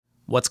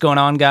What's going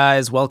on,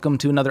 guys? Welcome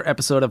to another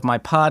episode of my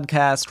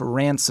podcast,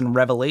 Rants and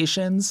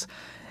Revelations.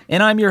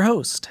 And I'm your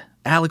host,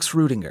 Alex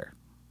Rudinger.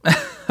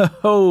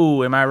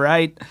 Oh, am I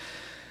right?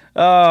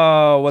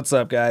 Oh, what's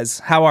up, guys?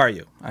 How are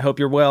you? I hope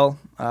you're well,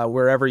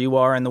 wherever you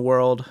are in the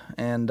world.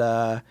 And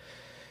I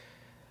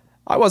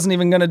wasn't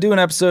even going to do an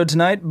episode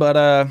tonight, but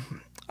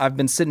I've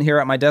been sitting here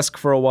at my desk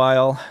for a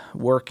while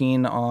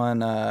working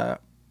on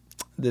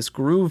this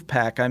groove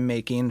pack I'm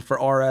making for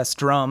RS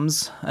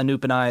Drums,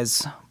 Anoop and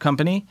I's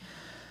company.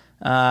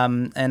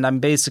 And I'm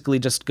basically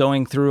just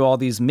going through all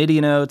these MIDI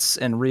notes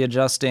and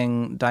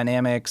readjusting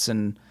dynamics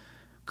and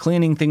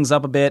cleaning things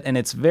up a bit, and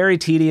it's very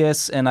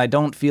tedious, and I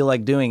don't feel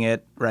like doing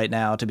it right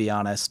now, to be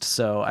honest,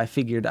 so I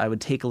figured I would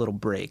take a little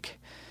break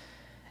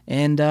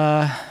and,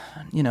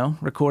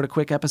 record a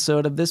quick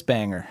episode of this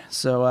banger.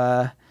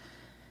 So,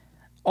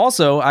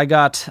 also, I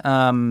got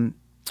a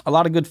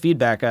lot of good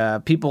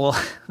feedback. People,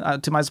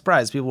 to my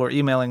surprise, people were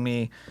emailing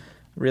me,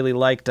 really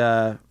liked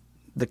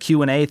the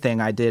Q&A thing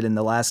I did in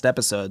the last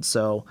episode,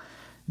 so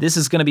this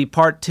is going to be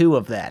part 2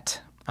 of that.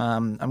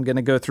 I'm going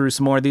to go through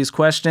some more of these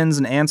questions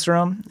and answer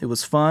them. It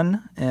was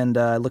fun, and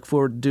I look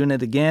forward to doing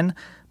it again.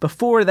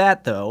 Before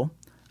that, though,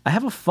 I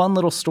have a fun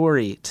little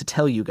story to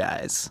tell you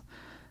guys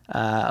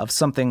of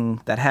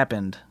something that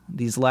happened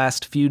these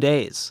last few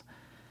days.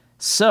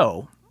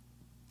 So,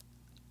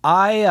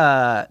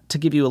 to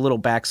give you a little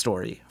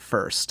backstory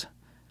first,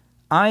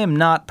 I am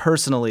not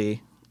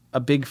personally a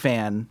big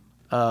fan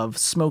of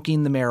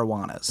smoking the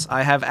marijuanas.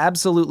 I have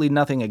absolutely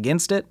nothing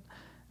against it.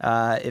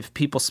 If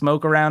people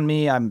smoke around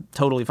me, I'm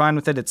totally fine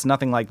with it. It's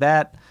nothing like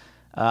that.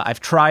 I've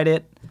tried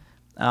it.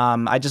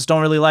 I just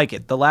don't really like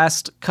it. The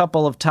last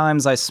couple of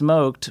times I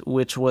smoked,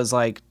 which was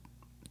like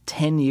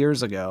 10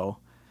 years ago,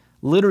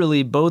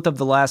 literally both of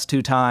the last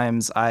 2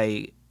 times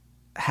I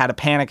had a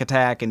panic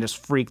attack and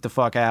just freaked the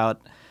fuck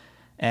out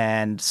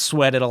and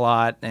sweated a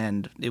lot,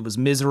 and it was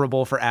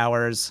miserable for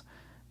hours.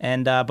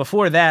 And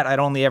before that, I'd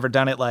only ever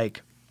done it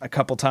like a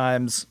couple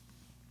times,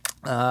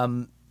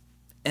 and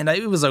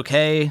it was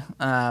okay,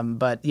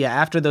 but yeah,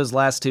 after those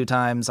last 2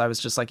 times, I was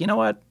just like, you know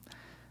what,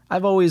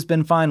 I've always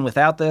been fine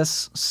without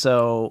this,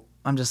 so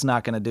I'm just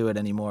not going to do it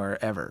anymore,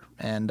 ever.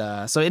 And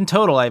so in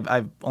total,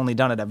 I've only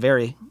done it a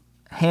very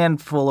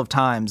handful of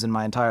times in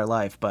my entire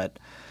life, but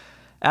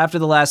after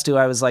the last 2,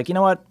 I was like, you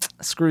know what,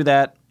 screw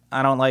that,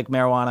 I don't like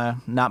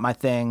marijuana, not my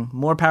thing.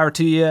 More power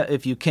to you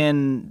if you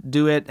can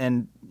do it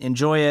and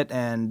enjoy it,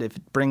 and if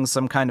it brings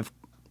some kind of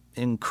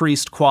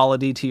increased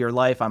quality to your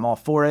life, I'm all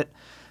for it.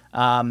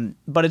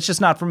 But it's just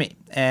not for me.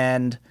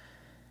 And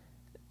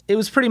it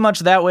was pretty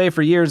much that way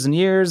for years and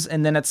years.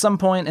 And then at some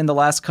point in the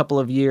last couple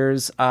of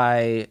years,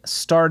 I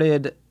tried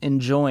and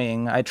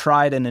enjoyed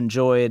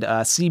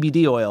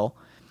CBD oil.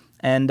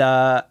 And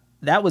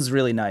that was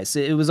really nice.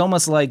 It was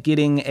almost like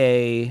getting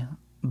a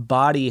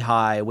body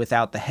high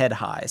without the head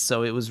high.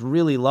 So it was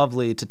really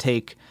lovely to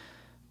take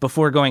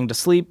before going to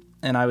sleep.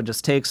 And I would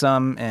just take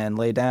some and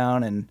lay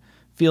down and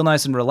feel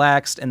nice and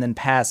relaxed, and then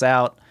pass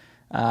out.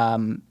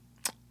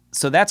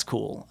 So that's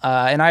cool.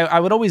 And I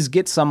would always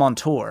get some on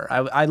tour.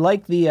 I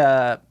like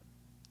the,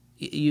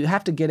 you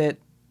have to get it.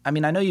 I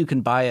mean, I know you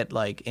can buy it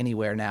like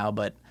anywhere now,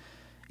 but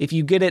if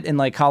you get it in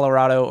like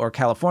Colorado or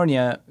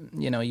California,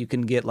 you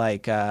can get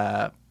like,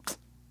 it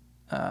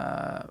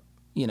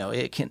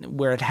can,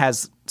 where it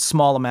has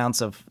small amounts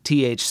of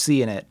THC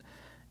in it.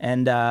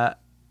 And,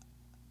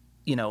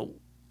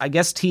 I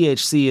guess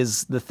THC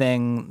is the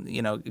thing,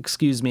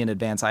 excuse me in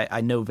advance. I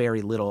know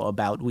very little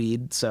about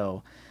weed,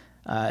 so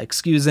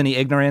excuse any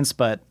ignorance,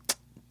 but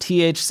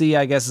THC,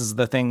 I guess, is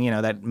the thing,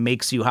 that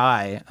makes you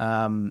high.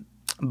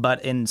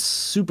 But in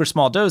super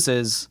small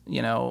doses,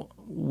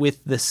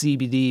 with the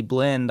CBD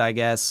blend, I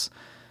guess,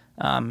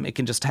 it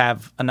can just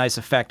have a nice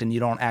effect and you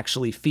don't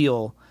actually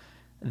feel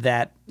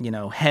that,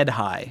 head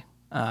high.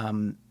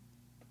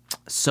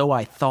 So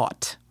I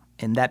thought,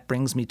 and that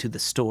brings me to the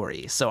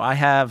story. So I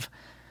have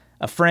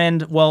a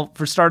friend, well,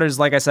 for starters,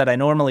 like I said, I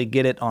normally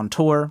get it on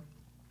tour.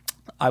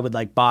 I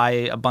would buy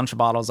a bunch of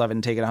bottles of it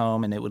and take it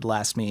home, and it would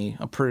last me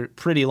a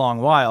pretty long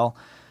while.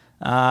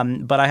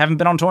 But I haven't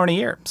been on tour in a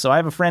year. So I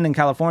have a friend in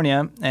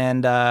California,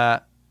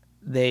 and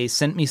they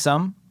sent me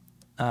some.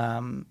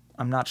 I'm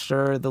not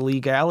sure the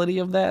legality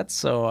of that,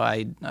 so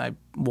I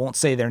won't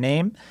say their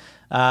name.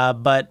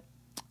 But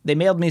they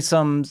mailed me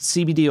some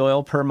CBD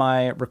oil per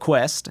my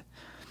request,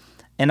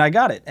 and I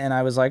got it. And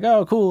I was like,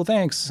 oh, cool,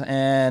 thanks.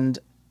 And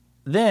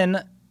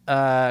then,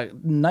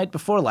 night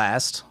before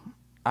last,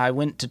 I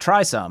went to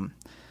try some,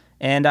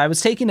 and I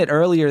was taking it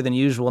earlier than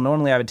usual.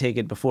 Normally I would take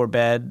it before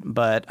bed,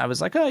 but I was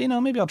like, oh,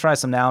 maybe I'll try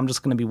some now. I'm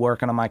just going to be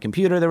working on my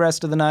computer the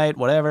rest of the night,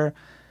 whatever.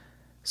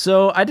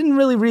 So I didn't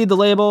really read the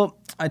label.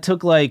 I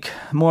took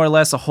more or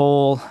less a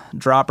whole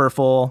dropper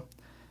full,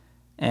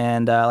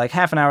 and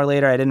half an hour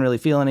later, I didn't really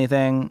feel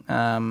anything.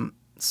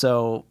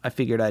 So I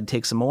figured I'd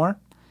take some more.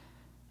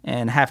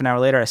 And half an hour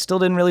later, I still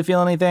didn't really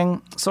feel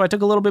anything, so I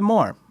took a little bit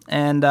more.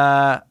 And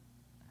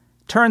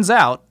turns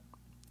out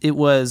it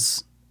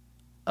was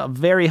a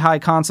very high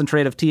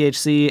concentrate of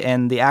THC,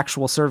 and the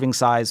actual serving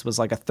size was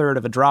like a third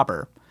of a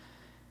dropper.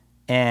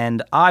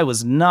 And I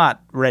was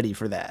not ready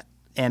for that.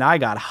 And I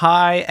got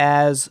high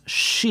as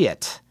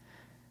shit.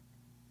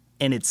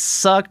 And it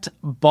sucked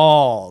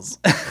balls.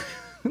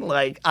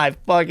 Like, I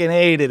fucking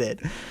hated it.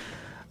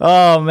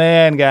 Oh,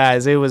 man,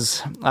 guys.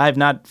 I've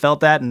not felt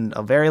that in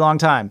a very long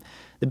time.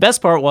 The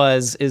best part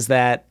is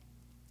that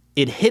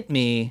it hit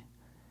me.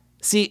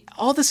 See,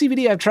 all the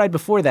CBD I've tried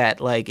before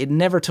that, like, it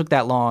never took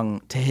that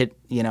long to hit,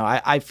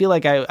 I feel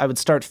like I would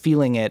start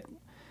feeling it,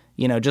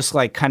 just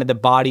like kind of the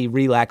body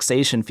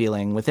relaxation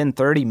feeling within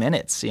 30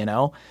 minutes,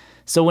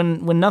 So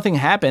when nothing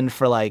happened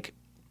for like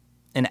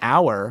an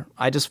hour,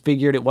 I just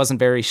figured it wasn't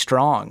very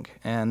strong,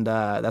 and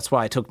that's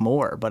why I took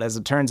more. But as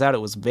it turns out,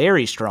 it was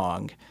very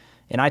strong,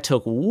 and I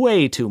took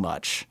way too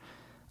much.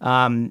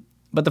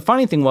 But the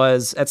funny thing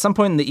was, at some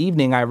point in the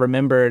evening, I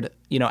remembered,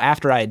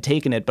 after I had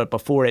taken it, but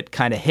before it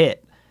kind of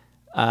hit,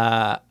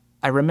 I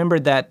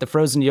remembered that the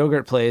frozen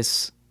yogurt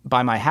place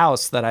by my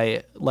house that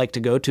I like to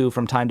go to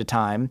from time to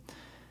time,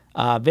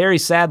 very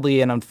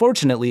sadly and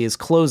unfortunately is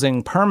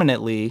closing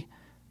permanently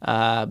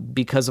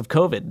because of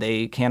COVID.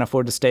 They can't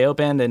afford to stay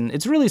open, and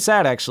it's really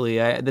sad, actually.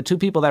 The two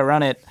people that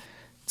run it,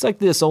 it's like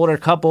this older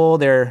couple.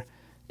 They're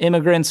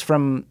immigrants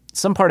from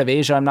some part of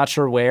Asia, I'm not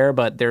sure where,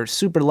 but they're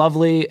super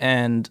lovely,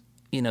 and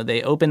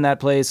they opened that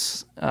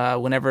place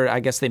whenever,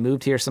 I guess, they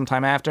moved here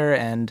sometime after,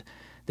 and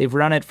they've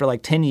run it for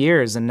like 10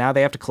 years, and now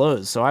they have to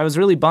close. So I was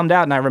really bummed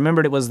out, and I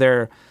remembered it was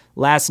their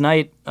last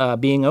night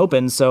being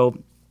open, so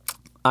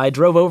I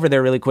drove over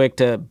there really quick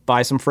to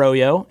buy some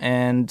Froyo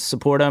and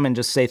support them and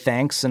just say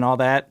thanks and all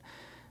that.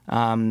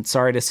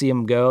 Sorry to see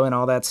them go and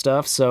all that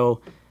stuff.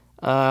 So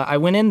I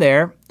went in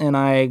there, and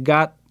I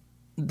got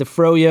the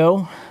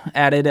Froyo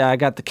added. I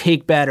got the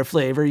cake batter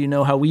flavor, you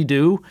know how we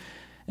do,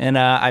 and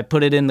I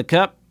put it in the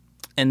cup.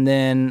 And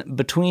then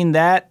between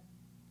that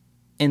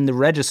and the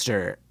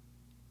register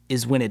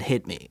is when it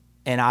hit me.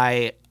 And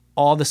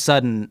all of a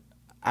sudden,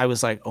 I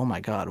was like, oh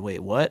my God, wait,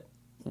 what?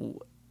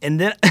 And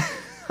then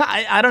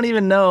I don't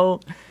even know.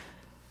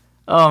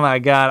 Oh my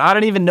God. I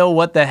don't even know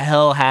what the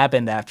hell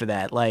happened after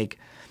that. Like,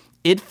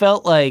 it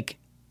felt like,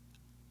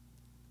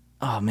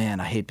 oh man,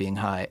 I hate being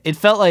high. It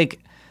felt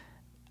like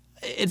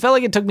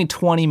it took me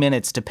 20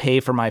 minutes to pay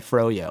for my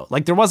Froyo.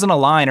 Like, there wasn't a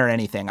line or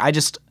anything. I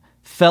just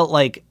felt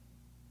like,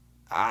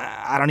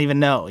 I don't even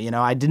know,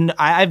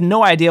 I have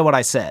no idea what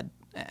I said.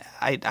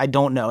 I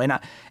don't know.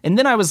 And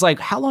then I was like,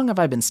 how long have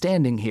I been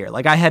standing here?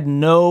 Like, I had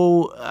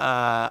no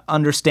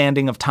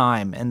understanding of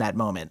time in that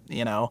moment,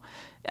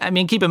 I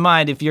mean, keep in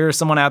mind, if you're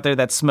someone out there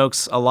that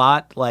smokes a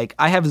lot, like,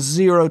 I have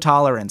zero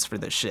tolerance for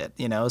this shit,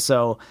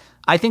 So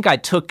I think I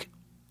took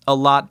a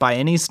lot by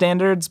any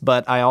standards,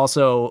 but I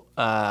also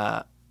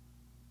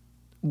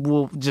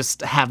will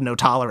just have no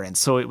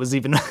tolerance. So it was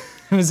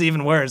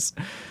even worse.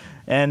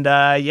 And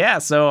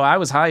so I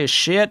was high as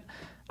shit.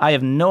 I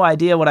have no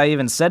idea what I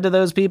even said to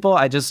those people.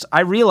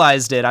 I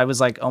realized it. I was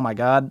like, oh my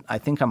God, I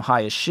think I'm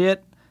high as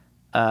shit.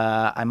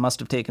 I must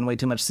have taken way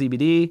too much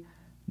CBD.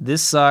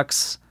 This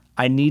sucks.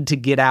 I need to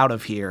get out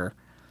of here.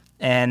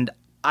 And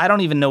I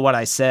don't even know what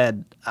I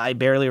said. I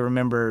barely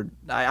remember.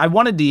 I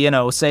wanted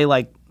to, say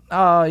like,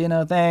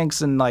 oh,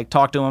 thanks, and like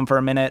talk to him for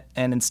a minute.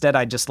 And instead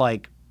I just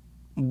like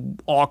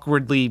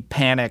awkwardly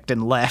panicked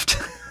and left.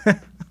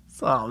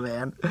 Oh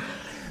man.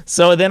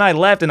 So then I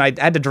left, and I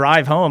had to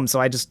drive home. So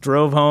I just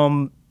drove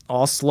home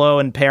all slow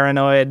and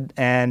paranoid,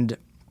 and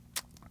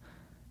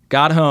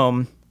got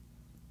home,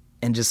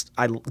 and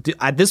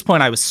at this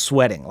point I was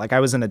sweating. Like, I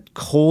was in a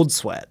cold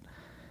sweat.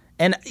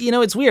 And,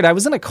 it's weird. I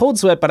was in a cold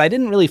sweat, but I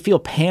didn't really feel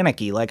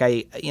panicky. Like,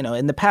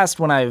 in the past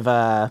when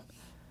I've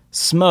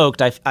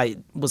smoked, I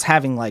was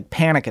having like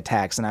panic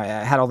attacks, and I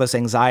had all this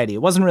anxiety.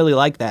 It wasn't really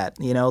like that,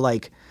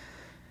 like,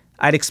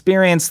 I'd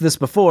experienced this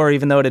before,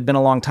 even though it had been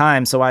a long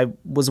time, so I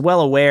was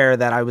well aware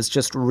that I was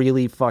just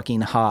really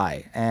fucking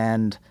high,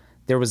 and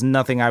there was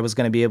nothing I was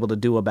going to be able to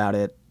do about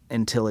it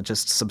until it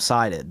just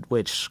subsided,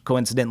 which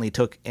coincidentally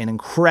took an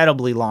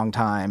incredibly long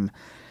time.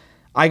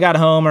 I got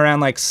home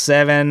around like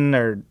 7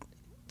 or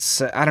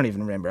I don't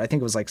even remember. I think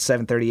it was like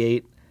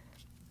 7:38,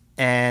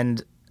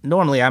 and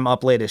normally I'm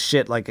up late as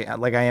shit like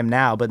I am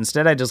now, but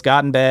instead I just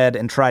got in bed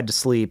and tried to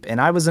sleep,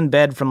 and I was in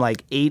bed from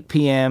like 8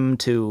 p.m.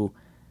 to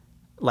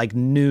like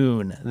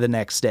noon the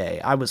next day.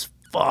 I was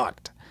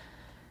fucked.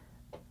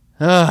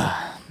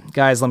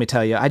 Guys, let me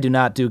tell you, I do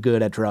not do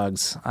good at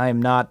drugs. I am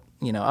not,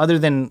 other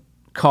than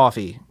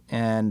coffee.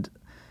 And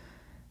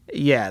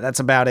yeah,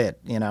 that's about it,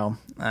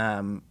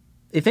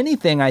 If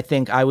anything, I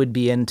think I would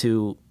be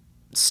into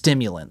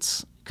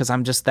stimulants, because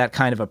I'm just that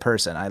kind of a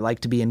person. I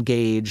like to be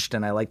engaged,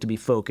 and I like to be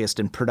focused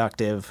and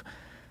productive.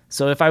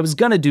 So if I was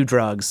going to do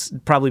drugs,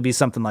 it'd probably be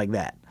something like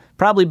that.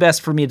 Probably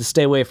best for me to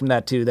stay away from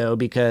that too, though,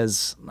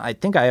 because I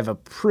think I have a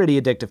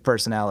pretty addictive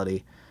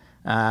personality.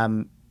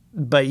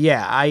 But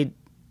yeah, I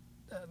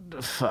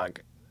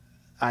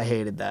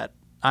hated that.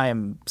 I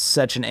am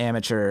such an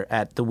amateur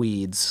at the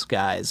weeds,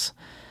 guys.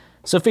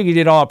 So figured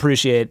you'd all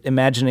appreciate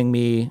imagining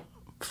me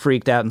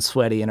freaked out and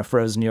sweaty in a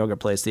frozen yogurt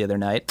place the other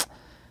night.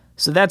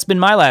 So that's been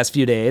my last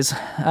few days.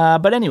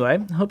 But anyway,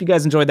 I hope you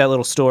guys enjoyed that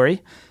little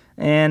story.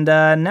 And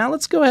now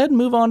let's go ahead and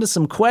move on to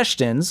some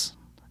questions.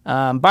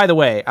 By the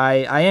way,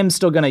 I am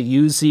still going to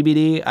use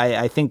CBD.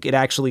 I think it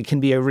actually can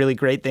be a really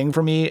great thing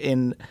for me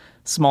in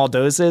small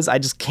doses. I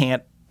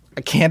can't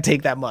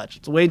take that much.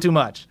 It's way too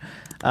much.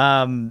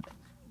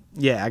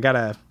 Yeah, I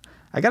gotta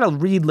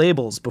read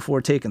labels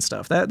before taking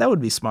stuff. That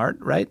would be smart,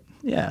 right?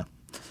 Yeah.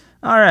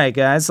 All right,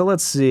 guys. So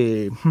let's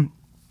see.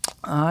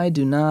 I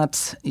do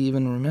not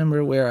even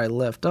remember where I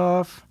left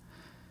off.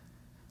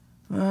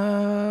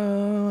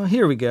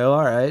 Here we go.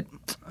 All right.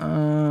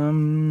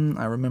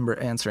 I remember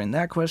answering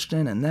that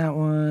question and that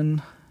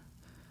one.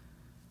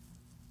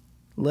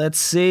 Let's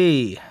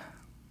see.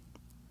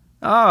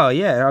 Oh,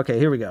 yeah. Okay,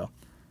 here we go.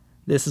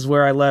 This is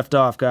where I left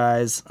off,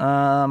 guys.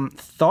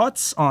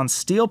 Thoughts on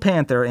Steel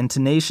Panther and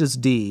Tenacious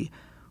D.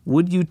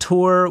 Would you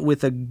tour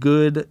with a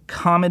good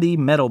comedy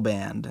metal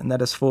band? And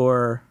that is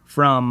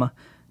from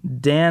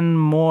Dan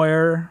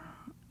Moyer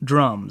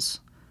Drums.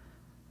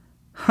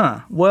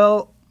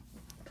 Well,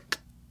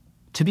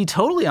 to be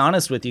totally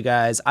honest with you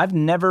guys, I've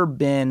never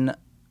been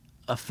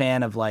a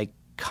fan of like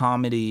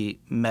comedy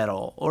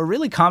metal or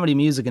really comedy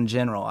music in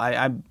general.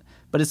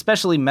 But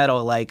especially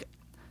metal, like,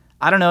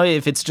 I don't know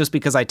if it's just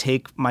because I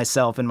take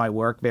myself and my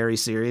work very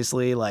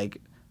seriously.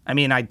 Like, I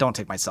mean, I don't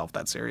take myself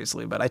that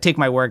seriously, but I take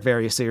my work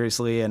very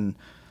seriously. And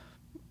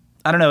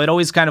I don't know, it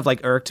always kind of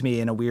like irked me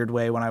in a weird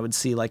way when I would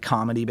see like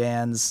comedy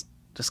bands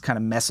just kind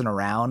of messing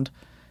around.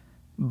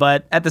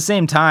 But at the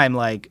same time,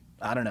 like,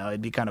 I don't know,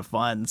 it'd be kind of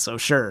fun. So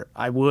sure,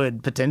 I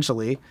would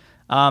potentially.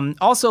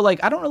 Also,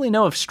 like, I don't really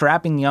know if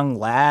Strapping Young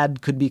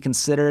Lad could be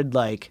considered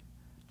like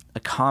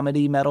a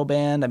comedy metal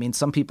band. I mean,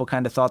 some people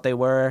kind of thought they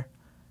were.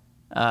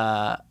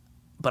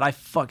 But I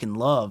fucking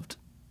loved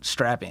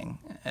Strapping.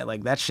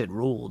 Like, that shit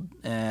ruled.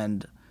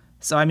 And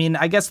so, I mean,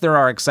 I guess there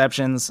are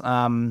exceptions.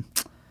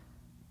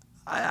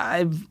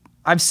 I've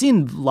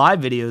seen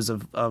live videos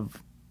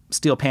of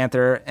Steel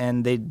Panther,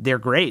 and they're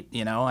great,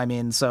 you know? I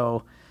mean,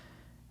 so,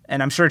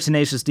 and I'm sure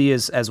Tenacious D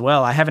is as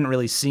well. I haven't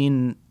really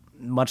seen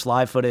much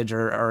live footage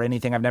or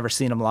anything. I've never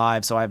seen them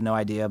live, so I have no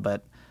idea.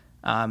 But,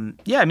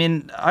 yeah, I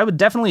mean, I would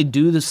definitely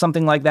do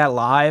something like that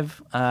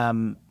live.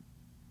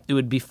 It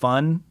would be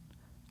fun.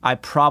 I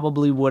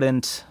probably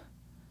wouldn't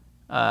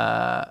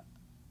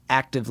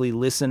actively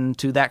listen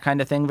to that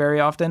kind of thing very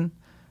often,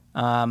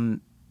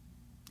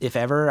 if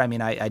ever. I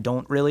mean, I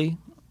don't really,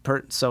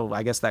 so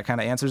I guess that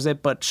kind of answers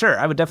it. But sure,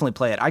 I would definitely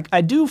play it.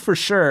 I do for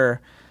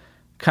sure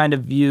kind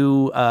of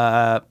view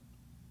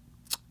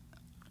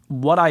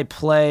what I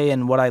play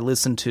and what I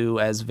listen to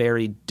as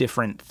very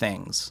different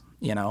things,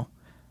 you know?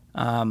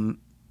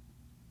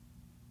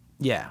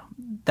 Yeah,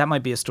 that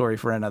might be a story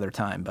for another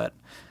time, but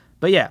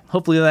yeah,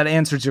 hopefully that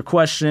answers your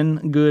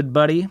question, good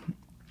buddy.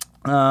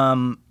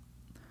 Oh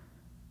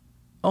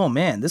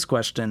man, this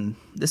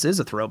is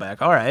a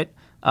throwback. All right.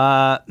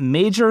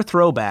 Major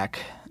throwback.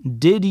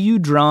 Did you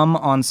drum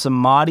on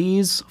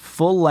Samadhi's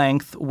full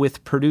length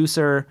with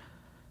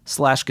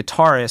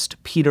producer/guitarist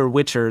Peter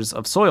Witchers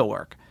of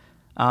Soilwork?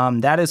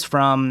 That is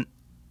from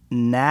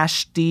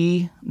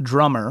Nashty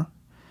Drummer.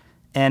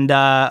 And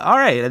all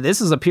right, this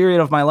is a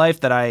period of my life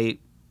that I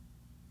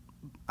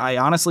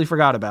honestly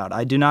forgot about.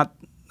 I do not.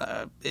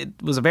 It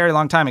was a very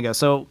long time ago.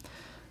 So,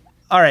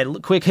 all right,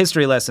 quick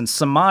history lesson.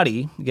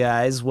 Samadhi,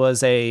 guys,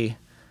 was a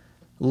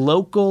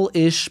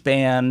local-ish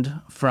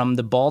band from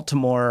the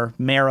Baltimore,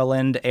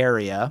 Maryland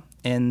area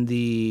in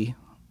the,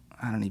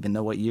 I don't even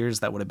know what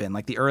years that would have been,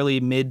 like the early,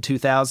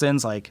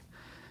 mid-2000s. Like,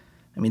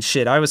 I mean,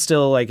 shit, I was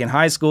still like in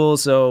high school,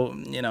 so,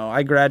 you know,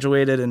 I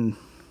graduated in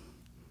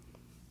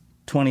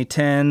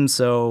 2010,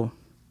 so,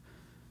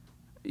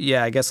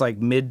 yeah, I guess like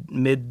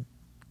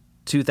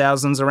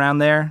mid-2000s around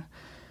there.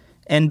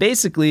 And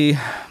basically,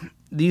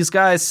 these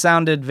guys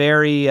sounded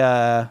very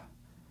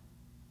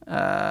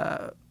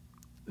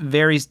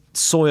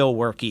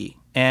Soilworky.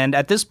 And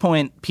at this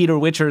point, Peter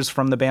Witchers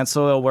from the band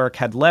Soilwork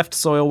had left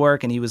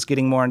Soilwork, and he was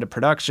getting more into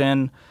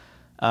production.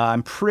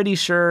 I'm pretty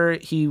sure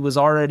he was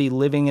already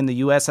living in the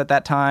U.S. at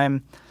that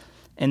time.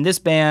 And this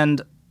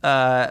band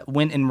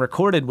went and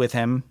recorded with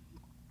him.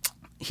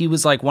 He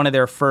was like one of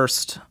their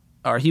first,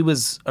 or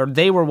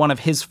they were one of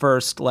his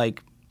first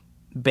like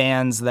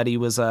bands that he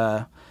was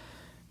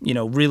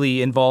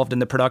really involved in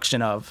the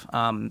production of,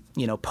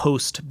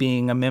 post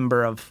being a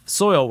member of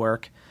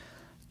Soilwork.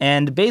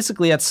 And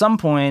basically at some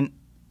point,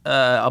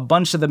 a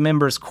bunch of the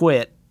members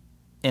quit,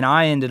 and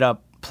I ended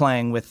up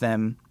playing with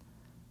them.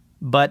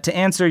 But to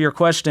answer your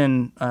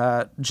question,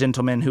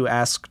 gentleman who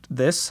asked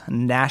this,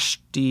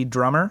 Nashty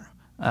Drummer,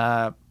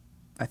 I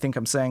think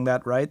I'm saying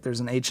that right. There's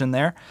an H in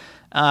there.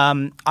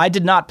 I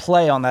did not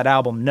play on that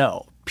album,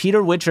 no.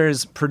 Peter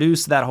Witchers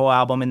produced that whole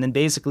album, and then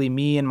basically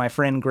me and my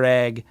friend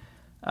Greg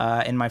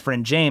and my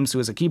friend James, who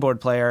was a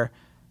keyboard player,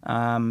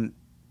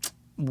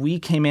 we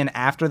came in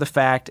after the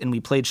fact and we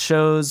played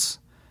shows,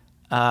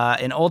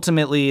 and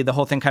ultimately the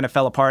whole thing kind of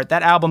fell apart.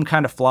 That album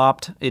kind of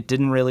flopped. It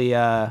didn't really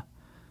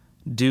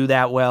do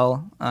that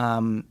well,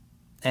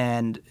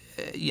 and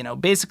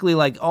basically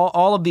like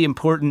all of the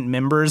important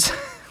members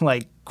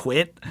like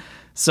quit,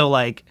 so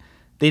like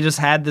they just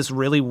had this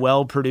really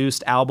well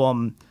produced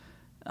album.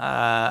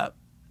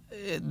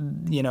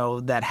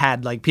 that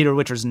had like Peter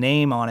Witcher's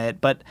name on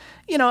it. But,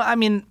 I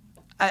mean,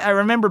 I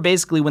remember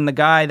basically when the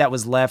guy that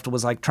was left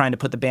was like trying to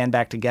put the band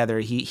back together,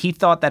 he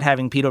thought that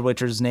having Peter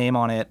Witcher's name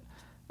on it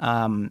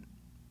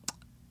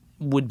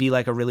would be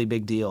like a really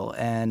big deal.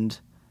 And,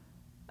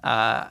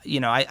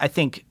 I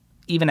think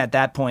even at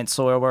that point,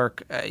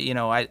 Soilwork,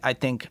 I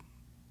think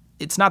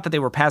it's not that they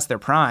were past their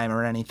prime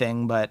or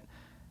anything, but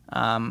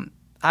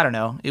I don't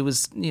know. It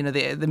was,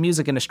 the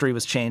music industry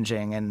was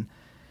changing, and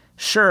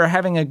sure,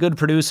 having a good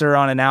producer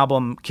on an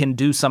album can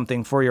do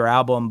something for your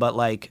album, but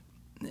like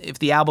if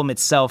the album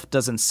itself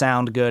doesn't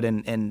sound good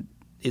and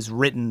is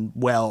written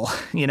well,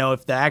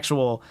 if the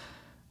actual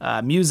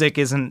music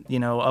isn't,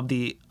 of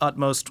the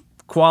utmost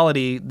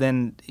quality,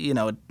 then,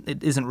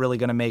 it isn't really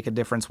going to make a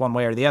difference one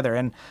way or the other.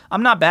 And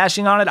I'm not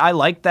bashing on it. I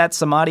liked that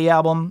Samadhi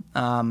album.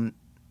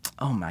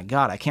 Oh my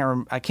God,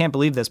 I can't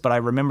believe this, but I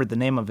remembered the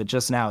name of it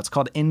just now. It's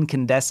called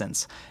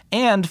Incandescence.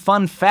 And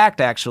fun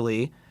fact,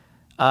 actually,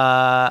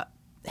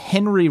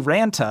 Henry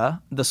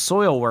Ranta, the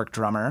Soilwork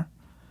drummer,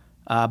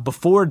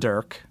 before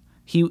Dirk,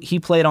 he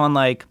played on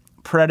like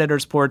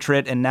Predator's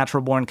Portrait and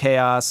Natural Born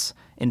Chaos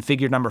in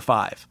Figure Number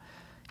 5.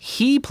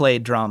 He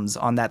played drums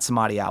on that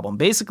Samadhi album,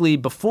 basically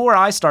before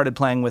I started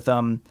playing with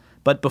them,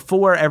 but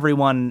before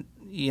everyone,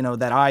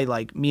 that I,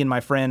 like me and my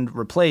friend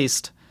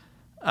replaced,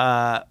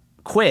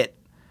 quit.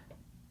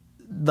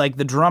 Like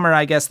the drummer,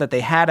 I guess, that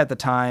they had at the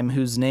time,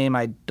 whose name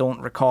I don't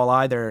recall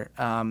either,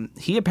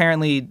 he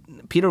apparently,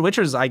 Peter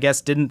Witchers, I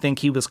guess, didn't think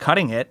he was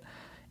cutting it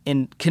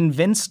and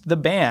convinced the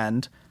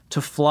band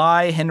to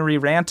fly Henry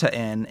Ranta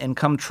in and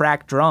come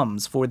track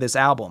drums for this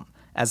album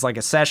as like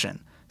a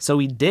session. So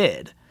he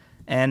did.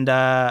 And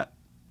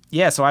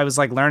so I was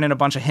like learning a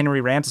bunch of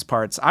Henry Ranta's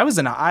parts.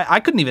 I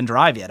couldn't even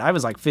drive yet. I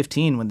was like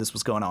 15 when this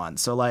was going on.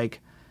 So like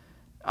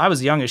I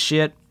was young as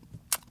shit.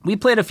 We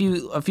played a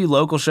few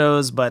local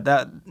shows, but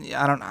that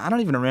I don't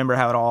even remember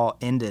how it all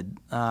ended.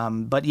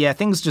 But yeah,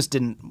 things just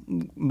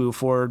didn't move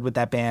forward with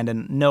that band.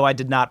 And no, I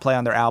did not play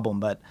on their album.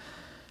 But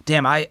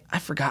damn, I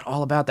forgot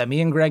all about that.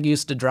 Me and Greg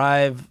used to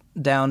drive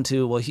down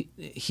to, well,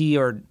 he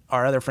or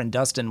our other friend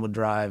Dustin would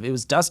drive. It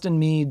was Dustin,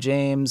 me,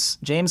 James.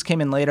 James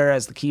came in later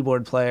as the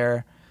keyboard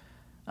player.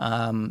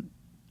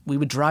 We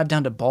would drive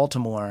down to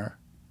Baltimore,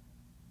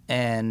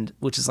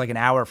 which is like an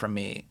hour from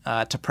me,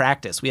 to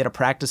practice. We had a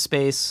practice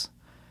space.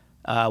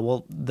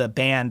 The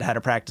band had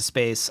a practice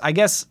space. I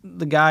guess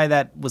the guy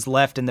that was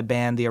left in the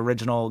band, the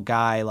original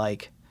guy,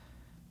 like,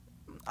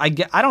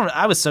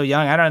 I was so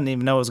young, I don't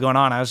even know what was going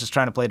on. I was just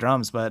trying to play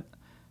drums, but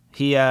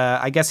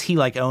I guess he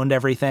like owned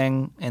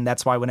everything, and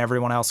that's why when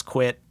everyone else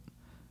quit,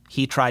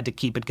 he tried to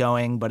keep it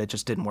going, but it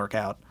just didn't work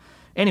out.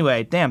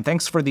 Anyway, damn,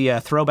 thanks for the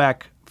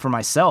throwback for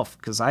myself,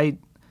 because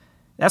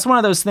that's one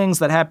of those things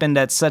that happened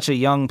at such a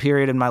young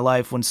period in my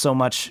life when so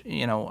much,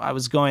 I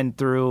was going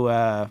through,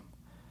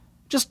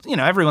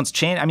 everyone's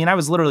changed. I mean, I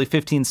was literally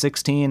 15,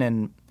 16,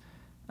 and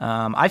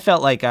I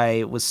felt like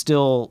I was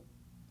still,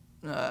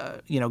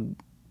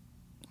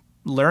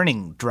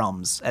 learning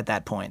drums at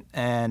that point.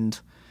 And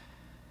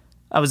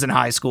I was in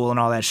high school and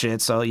all that shit.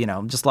 So,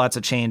 just lots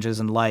of changes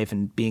in life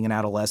and being an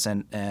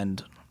adolescent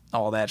and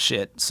all that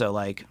shit. So,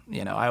 like,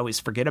 I always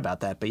forget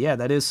about that. But yeah,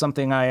 that is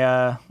something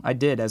I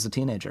did as a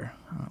teenager.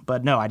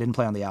 But no, I didn't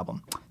play on the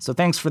album. So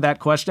thanks for that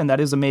question.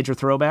 That is a major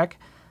throwback.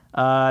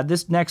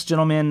 This next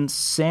gentleman,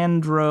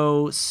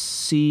 Sandro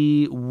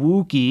C.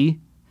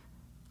 Wookie,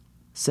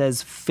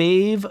 says,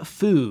 fave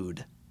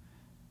food.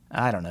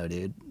 I don't know,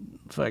 dude.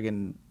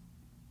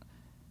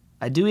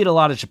 I do eat a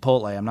lot of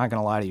Chipotle. I'm not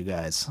going to lie to you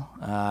guys.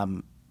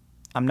 I'm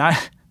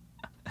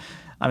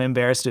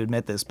embarrassed to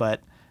admit this,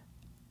 but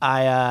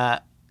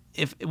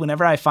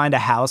whenever I find a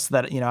house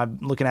that, I'm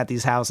looking at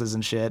these houses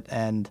and shit,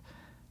 and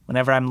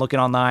whenever I'm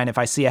looking online, if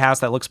I see a house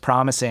that looks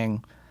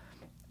promising,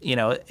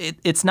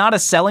 it's not a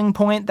selling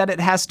point that it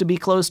has to be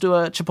close to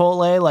a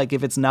Chipotle. Like,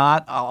 if it's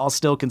not, I'll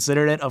still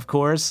consider it, of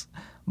course.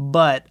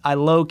 But I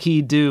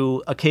low-key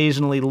do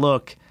occasionally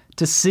look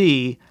to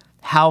see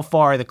how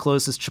far the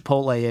closest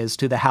Chipotle is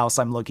to the house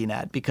I'm looking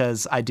at,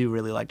 because I do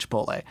really like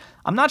Chipotle.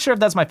 I'm not sure if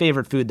that's my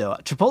favorite food, though.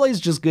 Chipotle is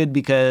just good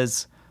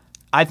because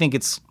I think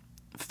it's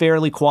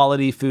fairly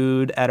quality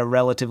food at a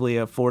relatively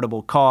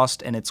affordable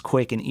cost, and it's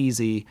quick and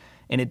easy,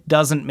 and it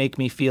doesn't make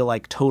me feel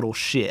like total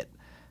shit.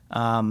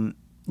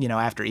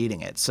 After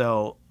eating it.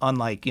 So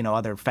unlike,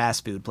 other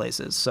fast food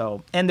places.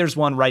 So, and there's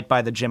one right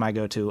by the gym I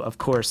go to. Of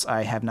course,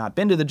 I have not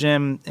been to the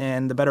gym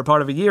in the better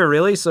part of a year,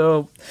 really.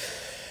 So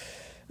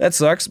that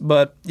sucks.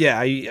 But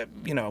yeah,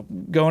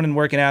 going and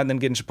working out and then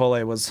getting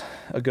Chipotle was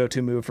a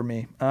go-to move for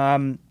me.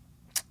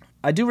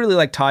 I do really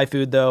like Thai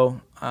food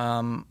though.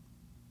 A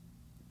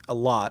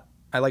lot.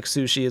 I like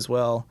sushi as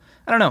well.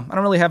 I don't know. I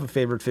don't really have a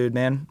favorite food,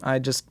 man. I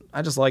just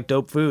like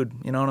dope food.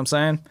 You know what I'm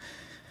saying?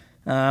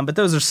 But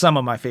those are some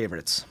of my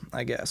favorites,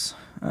 I guess.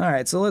 All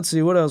right, so let's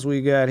see what else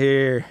we got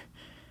here.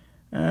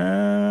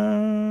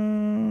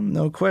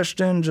 No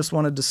question. Just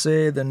wanted to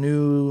say the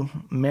new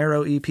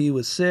Marrow EP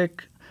was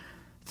sick.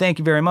 Thank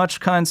you very much,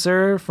 kind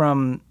sir,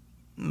 from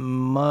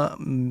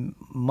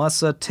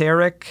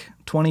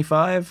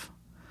Musateric25.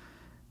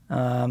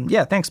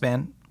 Yeah, thanks,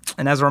 man.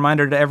 And as a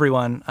reminder to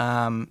everyone,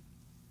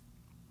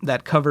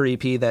 that cover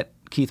EP that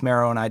Keith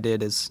Marrow and I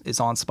did is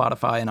on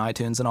Spotify and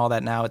iTunes and all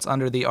that now. It's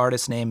under the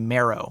artist name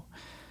Marrow.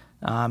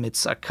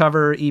 It's a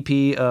cover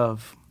EP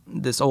of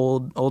this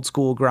old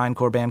school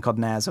grindcore band called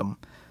Nasm.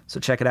 So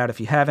check it out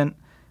if you haven't.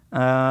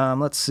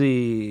 Let's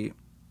see.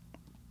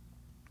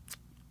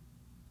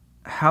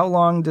 How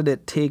long did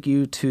it take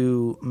you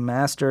to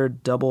master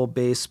double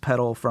bass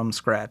pedal from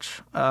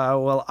scratch?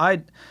 Well,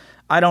 I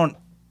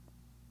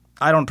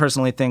don't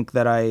personally think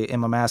that I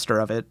am a master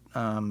of it.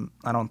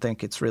 I don't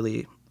think it's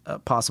really a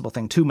possible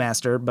thing to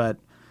master, but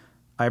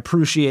I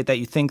appreciate that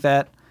you think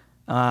that.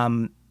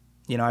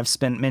 I've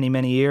spent many,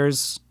 many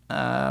years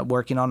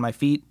working on my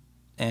feet,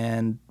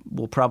 and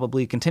will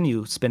probably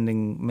continue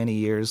spending many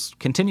years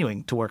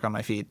continuing to work on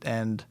my feet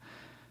and,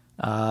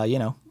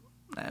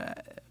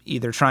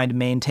 either trying to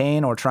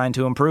maintain or trying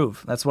to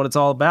improve. That's what it's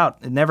all about.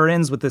 It never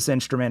ends with this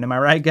instrument. Am I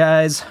right,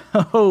 guys?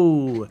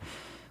 Oh,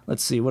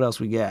 let's see what else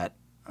we got.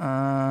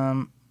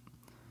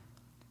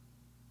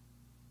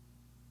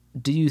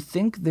 Do you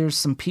think there's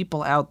some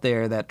people out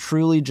there that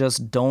truly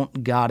just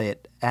don't got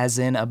it, as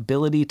in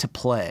ability to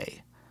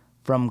play?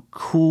 From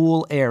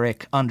Cool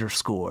Eric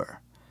 _.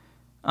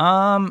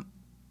 I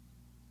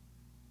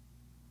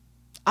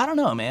don't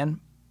know, man.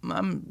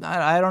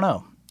 I don't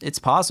know. It's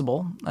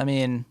possible. I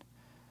mean,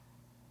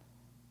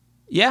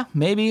 yeah,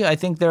 maybe. I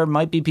think there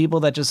might be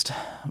people that just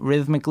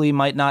rhythmically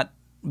might not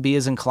be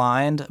as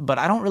inclined, but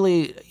I don't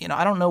really,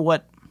 I don't know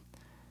what.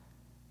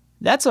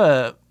 That's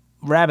a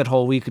rabbit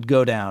hole we could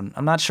go down.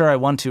 I'm not sure I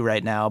want to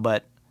right now,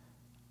 but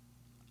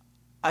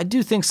I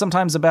do think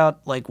sometimes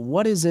about, like,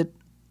 what is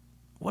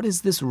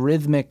this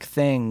rhythmic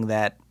thing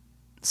that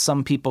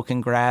some people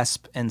can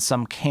grasp and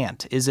some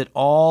can't? Is it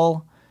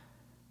all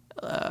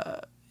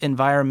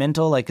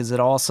environmental? Like, is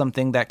it all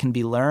something that can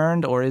be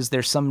learned, or is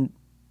there some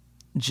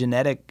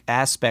genetic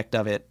aspect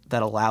of it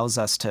that allows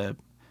us to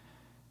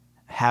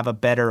have a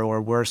better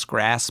or worse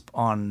grasp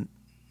on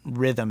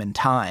rhythm and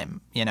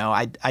time?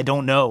 I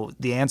don't know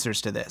the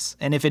answers to this.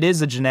 And if it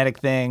is a genetic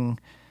thing,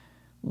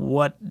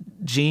 what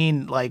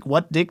gene, like,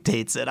 what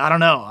dictates it? I don't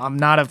know. I'm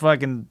not a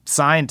fucking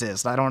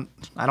scientist. I don't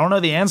know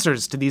the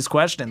answers to these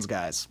questions,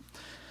 guys.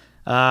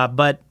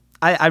 But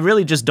I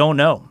really just don't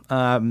know.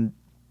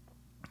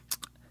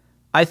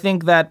 I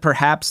think that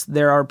perhaps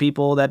there are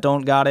people that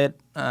don't got it.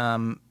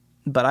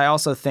 But I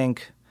also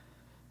think,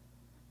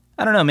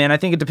 I don't know, man. I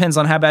think it depends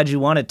on how bad you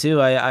want it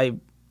too. I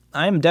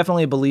am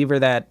definitely a believer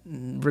that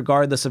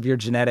regardless of your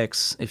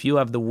genetics, if you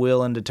have the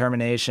will and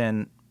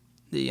determination,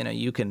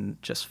 you can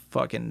just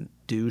fucking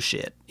do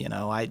shit.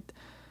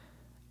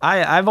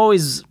 I've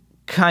always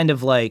kind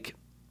of, like,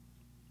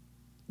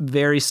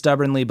 very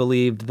stubbornly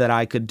believed that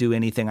I could do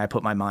anything I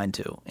put my mind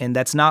to. And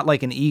that's not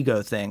like an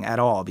ego thing at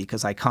all,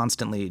 because I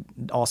constantly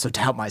also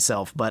doubt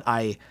myself. But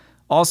I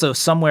also,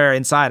 somewhere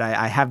inside,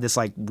 I have this,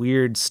 like,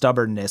 weird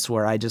stubbornness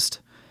where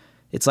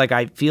it's like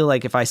I feel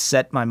like if I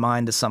set my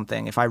mind to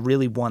something, if I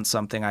really want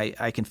something,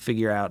 I can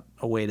figure out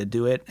a way to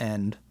do it.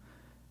 And,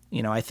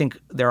 I think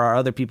there are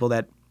other people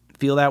that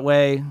feel that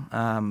way.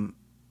 Man,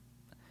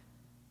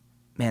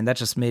 that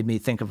just made me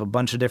think of a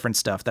bunch of different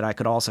stuff that I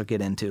could also get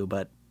into,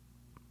 but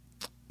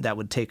that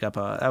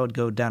would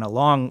go down a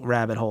long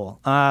rabbit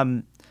hole.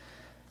 But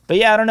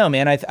yeah, I don't know,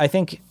 man. I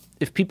think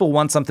if people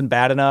want something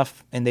bad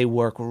enough and they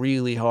work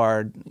really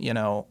hard,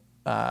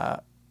 I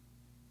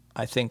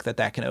think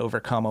that can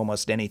overcome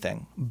almost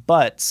anything.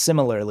 But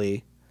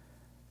similarly,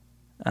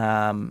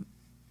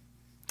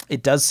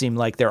 it does seem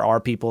like there are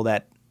people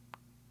that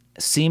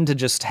seem to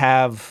just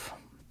have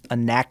a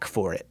knack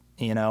for it,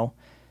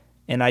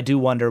 and I do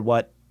wonder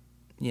what,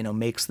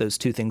 makes those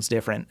two things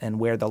different and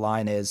where the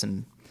line is.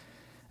 And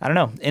I don't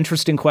know.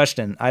 Interesting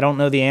question. I don't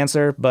know the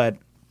answer, but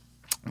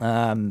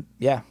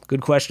yeah,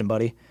 good question,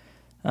 buddy.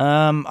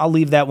 I'll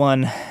leave that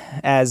one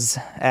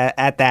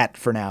at that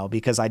for now,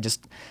 because I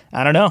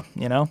don't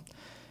know,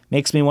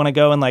 makes me want to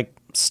go and, like,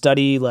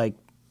 study, like,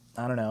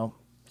 I don't know,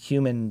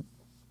 human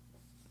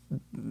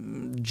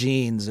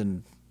genes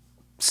and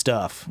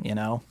stuff,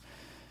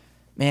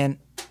 man.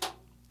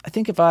 I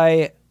think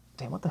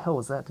damn, what the hell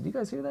was that? Did you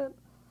guys hear that?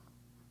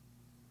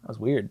 That was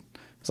weird.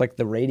 It's like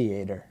the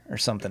radiator or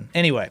something.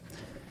 Anyway,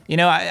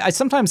 I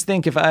sometimes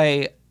think if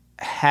I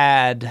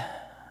had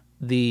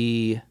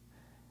the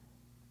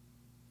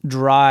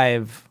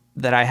drive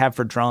that I have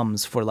for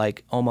drums for,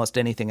 like, almost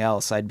anything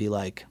else, I'd be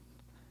like,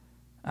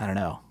 I don't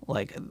know.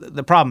 Like,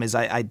 the problem is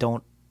I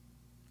don't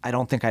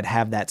think I'd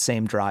have that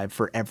same drive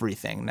for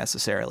everything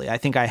necessarily. I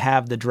think I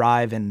have the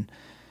drive and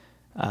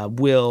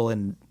will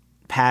and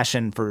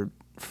passion for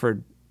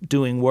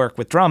doing work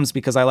with drums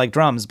because I like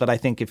drums, but I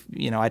think if,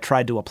 I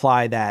tried to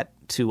apply that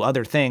to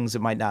other things,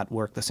 it might not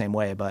work the same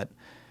way. But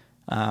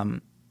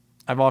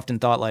I've often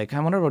thought, like, I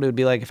wonder what it would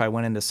be like if I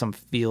went into some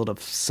field of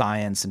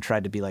science and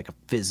tried to be like a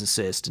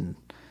physicist, and,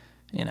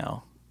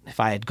 if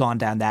I had gone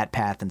down that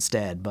path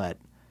instead. But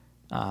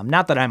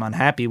not that I'm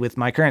unhappy with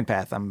my current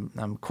path.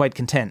 I'm quite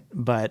content,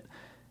 but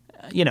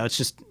it's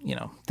just,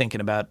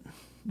 thinking about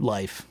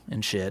life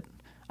and shit.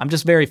 I'm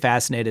just very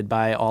fascinated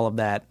by all of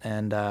that,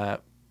 and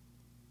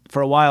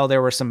for a while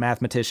there were some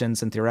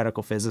mathematicians and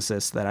theoretical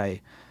physicists that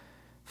I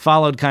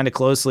followed kind of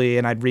closely,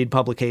 and I'd read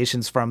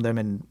publications from them,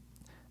 and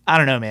I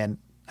don't know, man.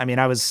 I mean,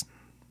 I was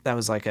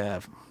having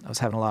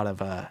a lot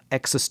of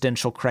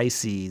existential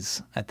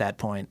crises at that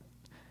point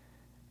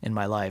in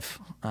my life.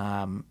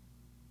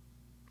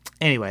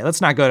 Anyway, let's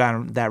not go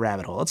down that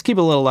rabbit hole. Let's keep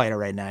it a little lighter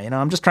right now.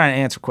 I'm just trying to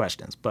answer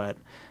questions, but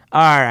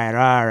all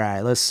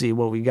right. Let's see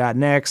what we got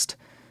next.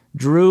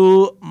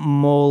 Drew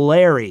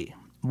Moleri.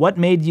 What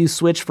made you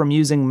switch from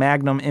using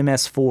Magnum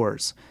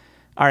MS4s?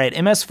 All right,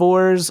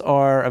 MS4s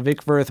are a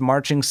Vic Firth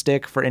marching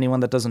stick for anyone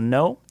that doesn't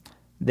know.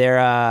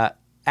 They're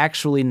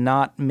actually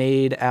not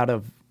made out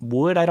of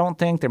wood, I don't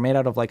think. They're made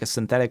out of like a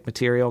synthetic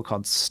material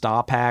called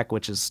Stawpak,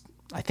 which is,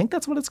 I think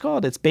that's what it's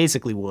called. It's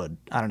basically wood.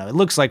 I don't know. It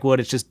looks like wood.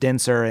 It's just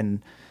denser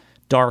and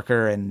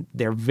darker, and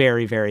they're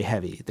very, very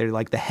heavy. They're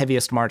like the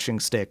heaviest marching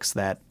sticks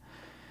that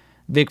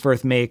Vic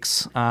Firth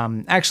makes.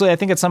 Actually, I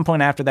think at some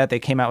point after that, they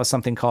came out with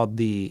something called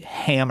the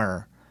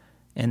Hammer,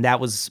 and that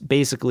was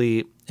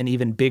basically an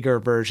even bigger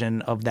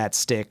version of that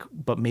stick,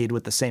 but made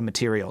with the same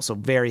material. So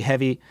very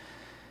heavy.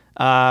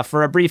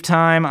 For a brief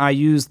time, I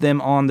used them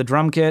on the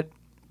drum kit.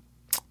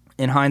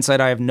 In hindsight,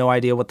 I have no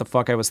idea what the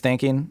fuck I was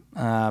thinking.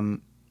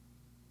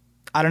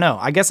 I don't know.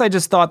 I guess I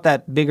just thought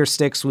that bigger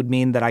sticks would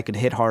mean that I could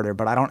hit harder,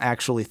 but I don't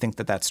actually think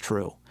that that's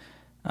true.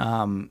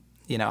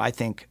 I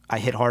think I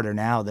hit harder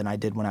now than I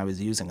did when I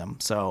was using them.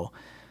 So,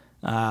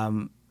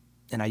 and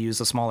I use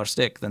a smaller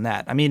stick than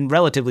that. I mean,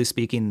 relatively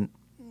speaking,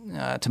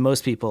 to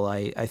most people,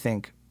 I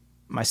think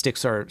my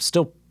sticks are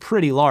still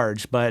pretty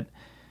large, but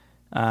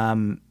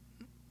the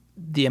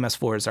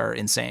MS4s are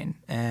insane.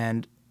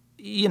 And,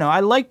 I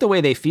like the way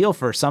they feel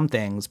for some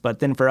things, but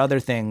then for other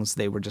things,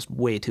 they were just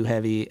way too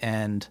heavy.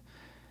 And,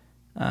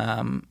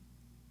 I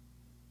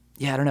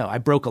don't know. I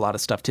broke a lot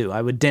of stuff too.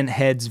 I would dent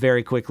heads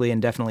very quickly and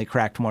definitely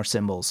cracked more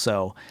cymbals.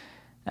 So,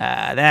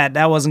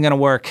 that wasn't going to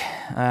work.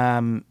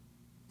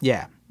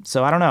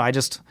 So I don't know. I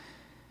just,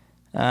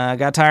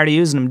 got tired of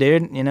using them,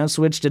 dude.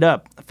 Switched it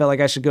up. I felt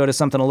like I should go to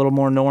something a little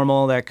more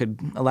normal that could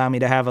allow me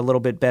to have a little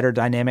bit better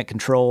dynamic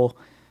control.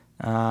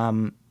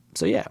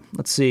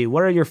 Let's see.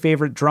 What are your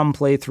favorite drum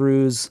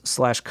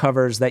playthroughs /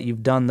 covers that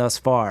you've done thus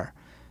far?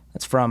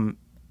 That's from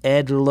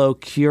Ed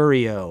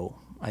Locurio,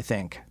 I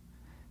think.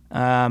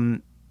 I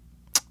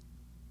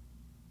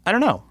don't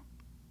know.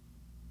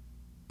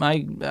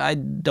 I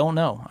don't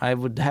know. I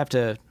would have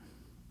to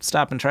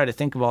stop and try to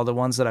think of all the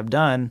ones that I've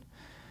done.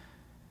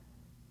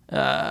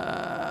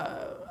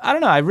 I don't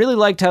know. I really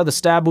liked how the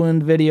Stab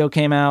Wound video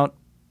came out.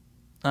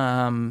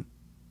 And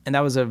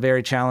that was a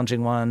very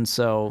challenging one.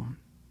 So,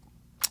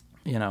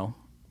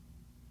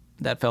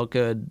 that felt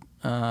good.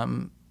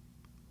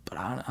 But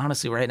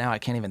honestly, right now, I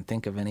can't even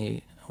think of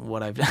I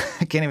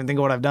can't even think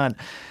of what I've done.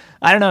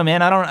 I don't know,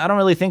 man. I don't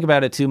really think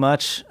about it too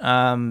much.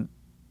 I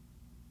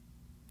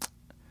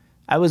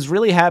was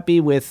really happy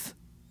with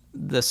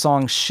the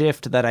song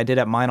Shift that I did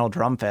at Meinl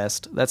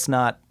Drumfest. That's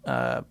not,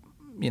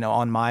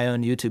 on my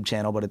own YouTube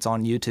channel, but it's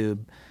on YouTube.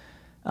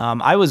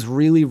 I was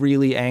really,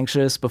 really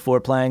anxious before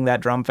playing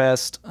that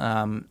Drumfest.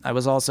 I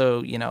was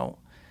also,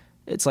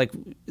 it's like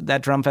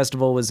that drum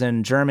festival was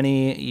in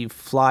Germany. You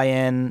fly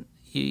in,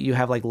 you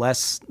have like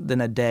less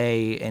than a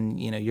day, and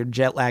you're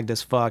jet lagged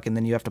as fuck, and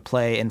then you have to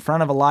play in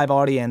front of a live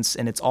audience,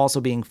 and it's also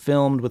being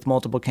filmed with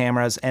multiple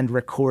cameras and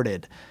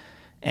recorded.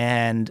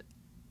 And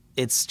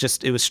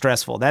it was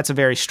stressful. That's a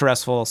very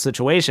stressful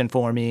situation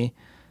for me.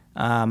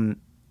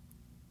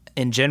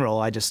 In general,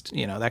 I just,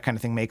 that kind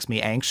of thing makes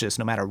me anxious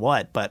no matter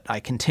what, but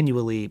I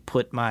continually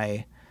put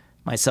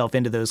myself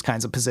into those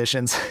kinds of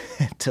positions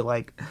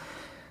to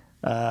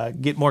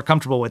get more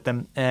comfortable with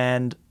them.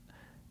 And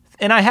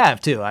I have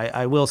too.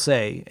 I will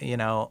say,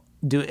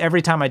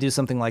 every time I do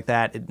something like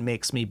that, it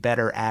makes me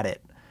better at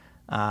it.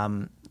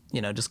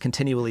 Just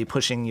continually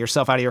pushing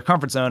yourself out of your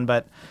comfort zone.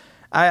 But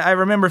I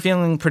remember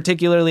feeling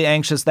particularly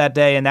anxious that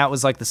day, and that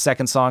was like the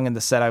second song in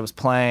the set I was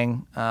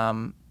playing.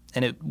 And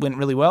it went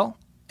really well,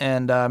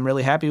 and I'm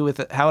really happy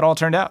with how it all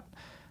turned out.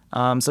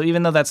 So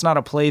even though that's not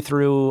a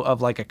playthrough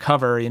of like a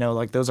cover,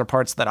 those are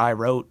parts that I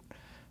wrote.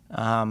 It's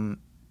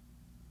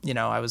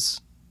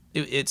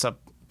a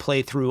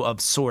playthrough of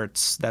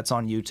sorts that's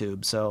on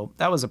YouTube. So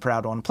that was a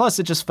proud one. Plus,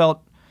 it just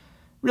felt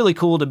really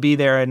cool to be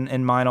there in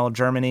Meinl,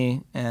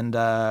 Germany. And,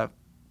 I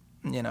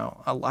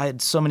had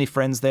so many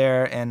friends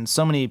there and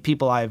so many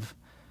people who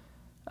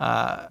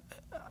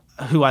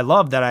I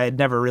love that I had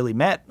never really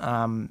met.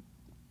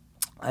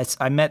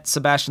 I met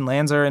Sebastian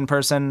Lanzer in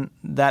person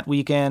that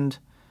weekend.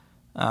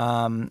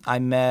 I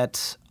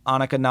met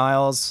Annika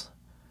Niles,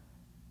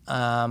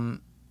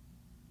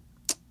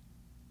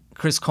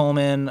 Chris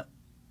Coleman.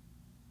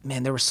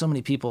 Man, there were so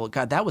many people.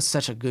 God, that was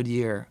such a good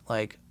year.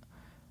 Like,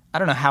 I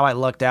don't know how I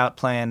lucked out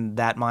playing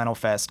that Meinl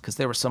Fest because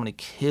there were so many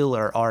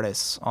killer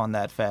artists on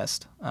that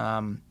fest.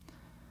 I'll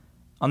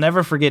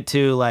never forget,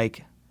 too,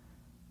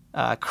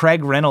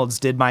 Craig Reynolds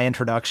did my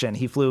introduction.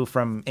 He flew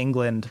from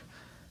England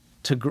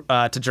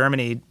to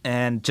Germany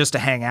and just to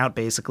hang out,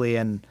 basically.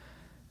 And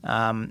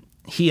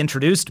he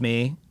introduced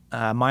me.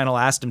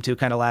 Meinl asked him to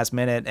kind of last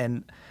minute.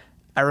 And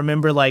I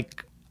remember,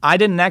 I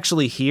didn't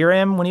actually hear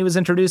him when he was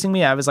introducing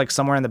me. I was like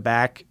somewhere in the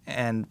back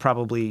and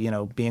probably,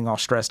 being all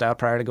stressed out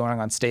prior to going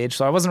on stage.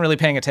 So I wasn't really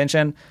paying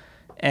attention.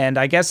 And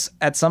I guess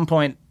at some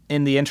point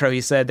in the intro,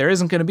 he said, there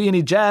isn't going to be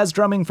any jazz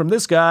drumming from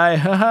this guy.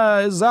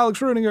 Haha, this is Alex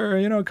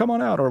Rudinger, come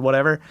on out or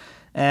whatever.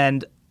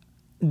 And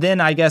then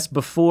I guess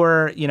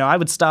before, I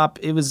would stop,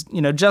 it was,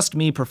 just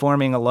me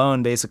performing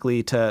alone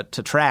basically to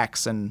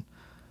tracks. And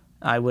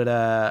I would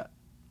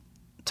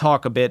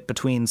talk a bit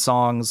between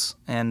songs.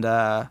 And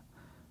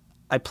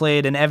I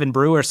played an Evan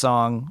Brewer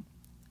song.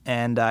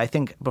 And I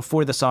think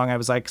before the song, I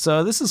was like,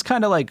 so this is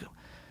kind of like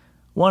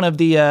one of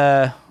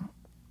the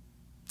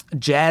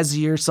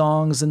jazzier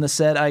songs in the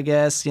set, I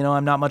guess.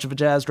 I'm not much of a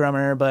jazz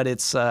drummer, but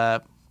it's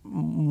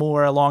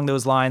more along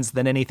those lines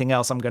than anything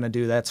else I'm going to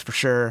do, that's for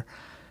sure.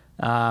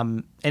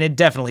 And it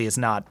definitely is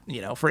not,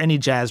 for any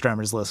jazz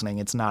drummers listening,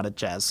 it's not a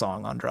jazz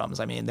song on drums.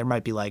 I mean, there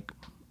might be like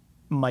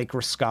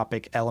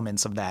microscopic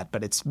elements of that,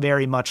 but it's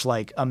very much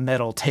like a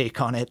metal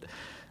take on it.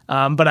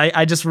 But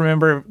I just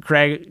remember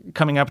Craig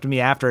coming up to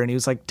me after, and he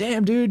was like,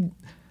 damn, dude,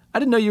 I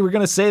didn't know you were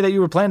going to say that you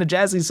were playing a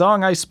jazzy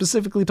song. I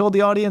specifically told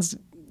the audience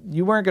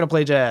you weren't going to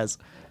play jazz.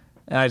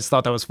 And I just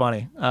thought that was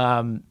funny.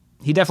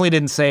 He definitely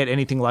didn't say it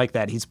anything like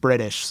that. He's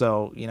British,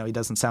 so, he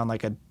doesn't sound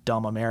like a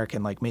dumb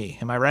American like me.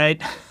 Am I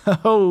right?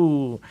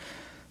 Oh,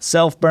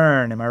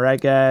 self-burn. Am I right,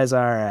 guys?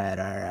 All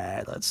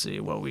right. Let's see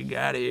what we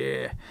got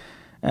here.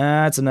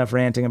 That's enough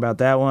ranting about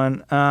that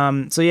one.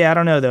 So, yeah, I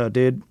don't know, though,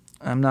 dude.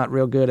 I'm not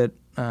real good at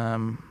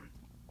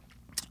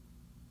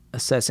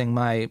assessing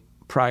my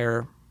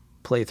prior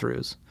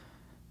playthroughs.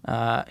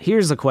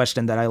 Here's a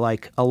question that I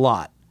like a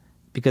lot,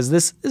 because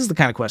this is the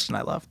kind of question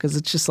I love, because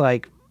it's just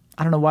like,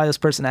 I don't know why this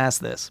person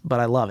asked this, but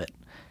I love it.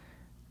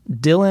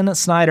 Dylan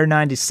Snyder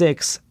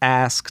 96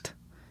 asked,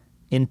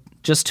 in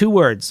just 2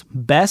 words,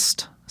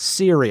 best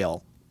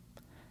cereal.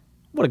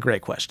 What a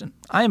great question.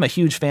 I am a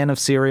huge fan of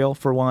cereal,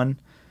 for one.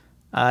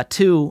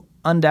 2,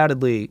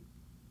 undoubtedly,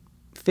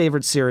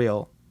 favorite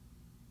cereal,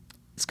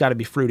 it's got to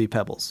be Fruity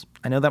Pebbles.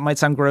 I know that might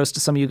sound gross to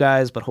some of you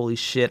guys, but holy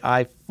shit,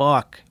 I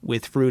fuck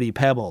with Fruity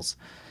Pebbles.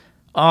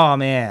 Oh,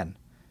 man.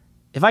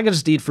 If I could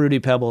just eat Fruity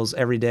Pebbles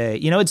every day,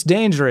 it's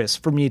dangerous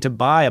for me to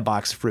buy a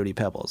box of Fruity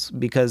Pebbles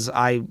because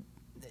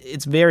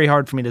it's very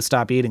hard for me to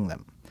stop eating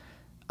them.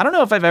 I don't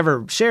know if I've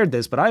ever shared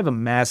this, but I have a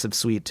massive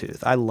sweet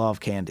tooth. I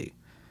love candy.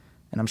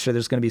 And I'm sure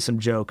there's going to be some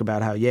joke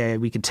about how, yeah,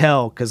 we could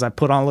tell because I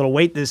put on a little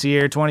weight this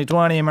year,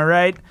 2020, am I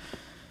right?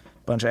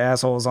 Bunch of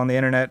assholes on the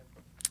internet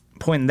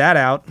pointing that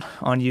out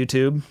on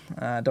YouTube.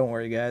 Don't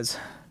worry, guys.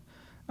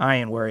 I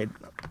ain't worried.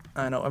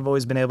 I know I've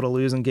always been able to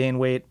lose and gain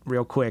weight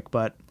real quick,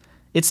 but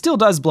it still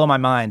does blow my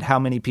mind how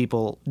many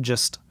people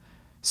just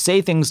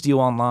say things to you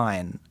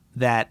online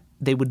that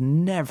they would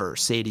never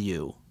say to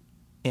you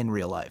in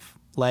real life.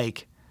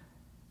 Like,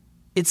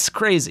 it's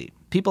crazy.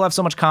 People have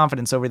so much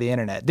confidence over the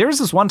internet. There was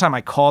this one time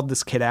I called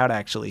this kid out,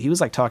 actually. He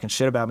was like talking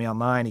shit about me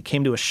online. He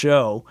came to a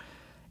show,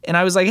 and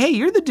I was like, hey,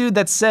 you're the dude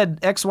that said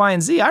X, Y,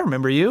 and Z. I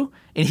remember you.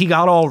 And he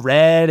got all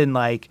red and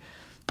like,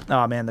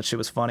 oh man, that shit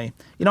was funny.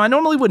 I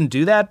normally wouldn't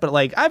do that, but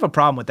like, I have a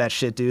problem with that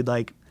shit, dude.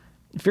 Like,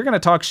 if you're going to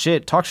talk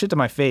shit to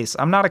my face.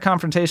 I'm not a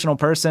confrontational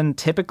person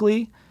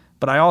typically,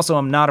 but I also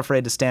am not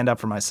afraid to stand up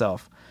for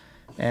myself.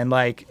 And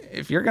like,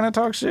 if you're going to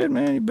talk shit,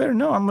 man, you better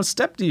know I'm going to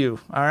step to you.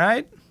 All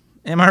right?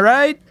 Am I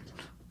right?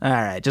 All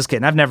right. Just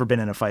kidding. I've never been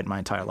in a fight in my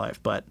entire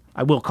life, but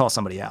I will call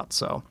somebody out.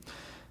 So,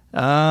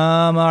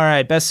 all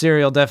right. Best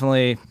cereal,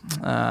 definitely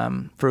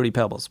Fruity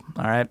Pebbles.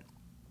 All right.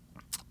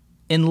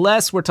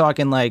 Unless we're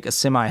talking like a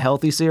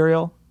semi-healthy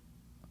cereal.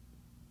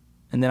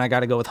 And then I got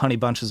to go with Honey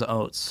Bunches of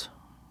Oats.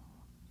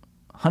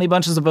 Honey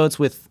Bunches of Oats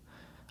with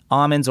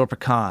almonds or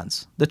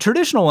pecans. The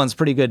traditional one's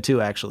pretty good too,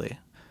 actually.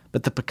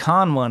 But the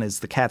pecan one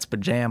is the cat's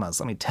pajamas,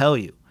 let me tell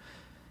you.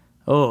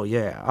 Oh,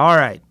 yeah. All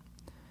right.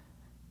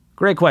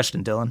 Great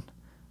question, Dylan.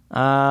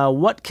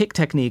 What kick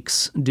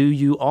techniques do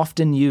you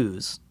often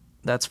use?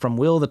 That's from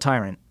Will the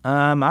Tyrant.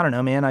 I don't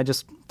know, man. I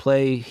just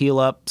play heel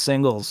up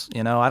singles.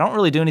 I don't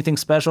really do anything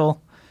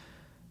special.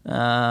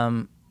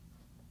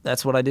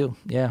 That's what I do.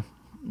 Yeah.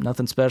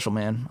 Nothing special,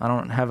 man. I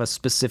don't have a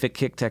specific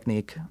kick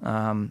technique.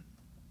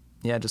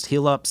 Yeah, just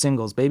heel up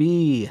singles,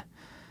 baby.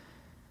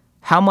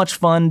 How much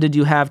fun did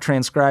you have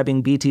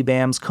transcribing BT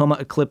Bam's Coma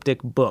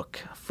Ecliptic book?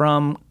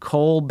 From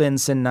Cole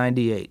Benson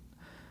 98.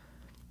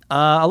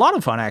 A lot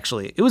of fun,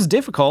 actually. It was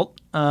difficult,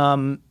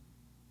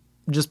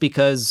 just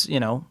because,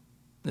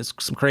 it's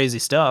some crazy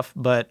stuff,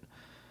 but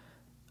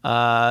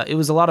it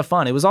was a lot of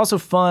fun. It was also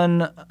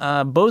fun.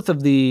 Both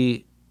of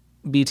the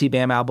BT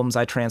Bam albums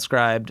I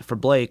transcribed for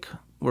Blake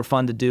were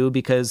fun to do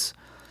because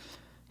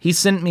he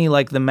sent me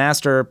like the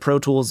master Pro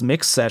Tools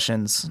mix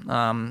sessions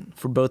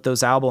for both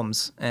those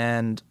albums,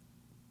 and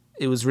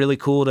it was really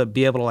cool to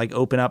be able to like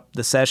open up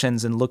the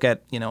sessions and look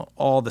at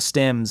all the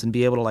stems and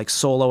be able to like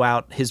solo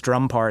out his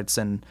drum parts,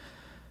 and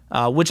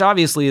which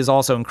obviously is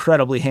also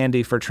incredibly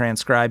handy for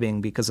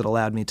transcribing because it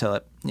allowed me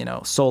to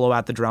solo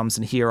out the drums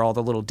and hear all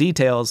the little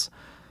details.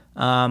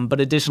 But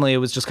additionally, it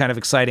was just kind of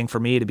exciting for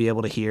me to be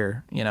able to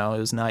hear. It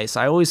was nice.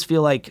 I always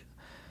feel like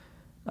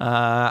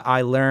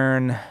I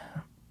learn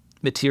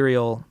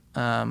material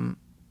I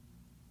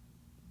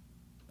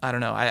don't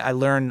know. I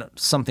learn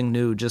something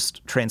new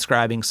just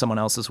transcribing someone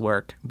else's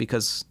work,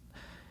 because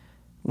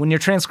when you're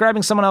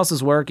transcribing someone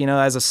else's work,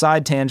 as a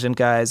side tangent,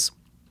 guys,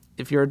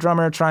 if you're a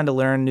drummer trying to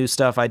learn new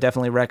stuff, I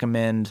definitely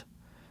recommend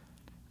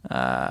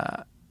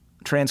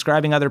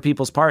transcribing other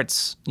people's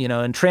parts,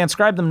 and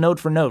transcribe them note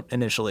for note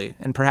initially,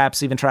 and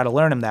perhaps even try to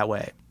learn them that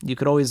way. You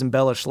could always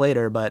embellish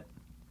later, but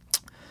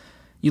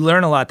you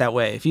learn a lot that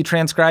way. If you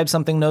transcribe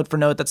something note for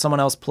note that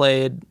someone else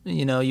played,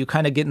 you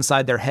kind of get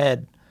inside their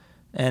head,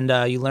 and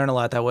you learn a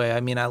lot that way. I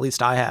mean, at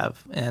least I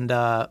have. And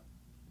I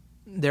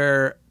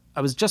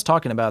was just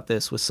talking about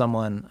this with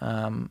someone,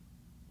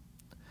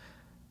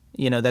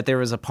 that there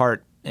was a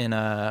part in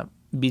a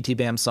BT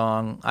Bam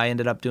song I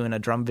ended up doing a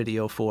drum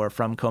video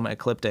from Coma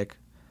Ecliptic.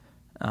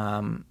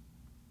 And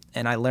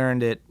I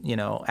learned it,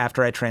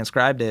 after I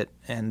transcribed it.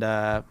 And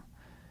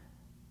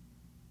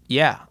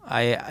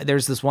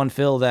there's this one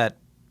fill that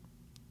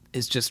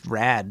is just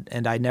rad,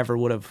 and I never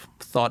would have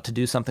thought to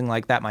do something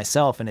like that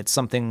myself. And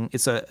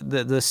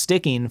the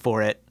sticking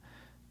for it,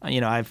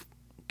 I've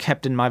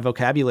kept in my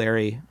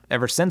vocabulary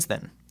ever since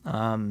then.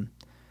 I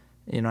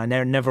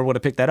never would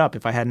have picked that up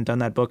if I hadn't done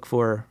that book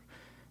for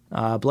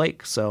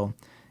Blake. So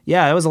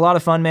yeah, it was a lot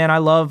of fun, man. I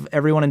love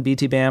everyone in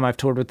BT Bam. I've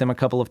toured with them a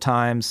couple of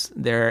times.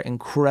 They're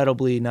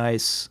incredibly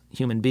nice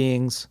human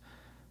beings.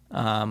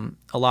 A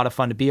lot of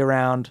fun to be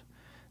around.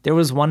 There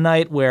was one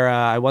night where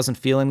I wasn't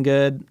feeling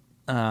good.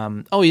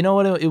 You know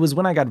what? It was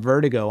when I got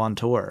vertigo on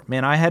tour.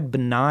 Man, I had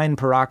benign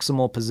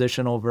paroxysmal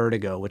positional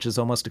vertigo, which is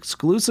almost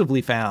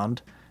exclusively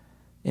found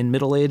in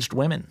middle-aged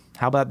women.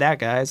 How about that,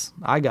 guys?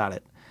 I got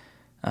it.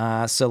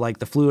 So like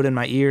the fluid in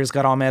my ears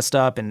got all messed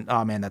up, and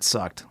oh man, that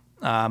sucked.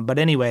 But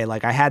anyway,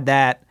 like I had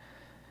that,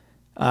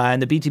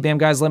 and the BT Bam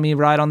guys let me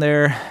ride on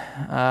their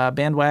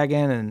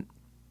bandwagon,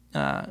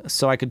 and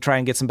so I could try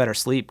and get some better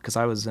sleep, because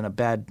I was in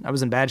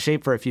bad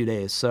shape for a few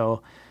days.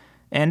 So,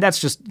 and that's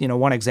just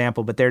one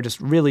example, but they're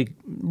just really,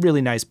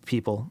 really nice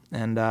people,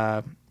 and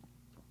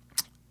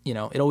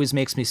it always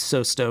makes me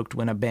so stoked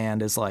when a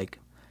band is like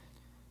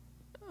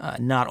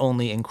not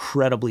only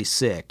incredibly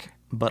sick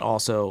but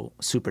also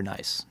super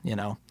nice.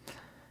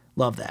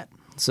 Love that.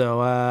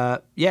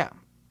 So yeah.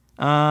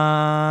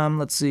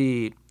 Let's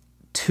see.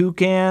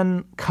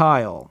 Toucan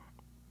Kyle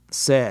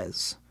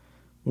says,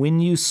 "When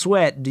you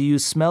sweat, do you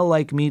smell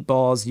like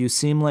meatballs? You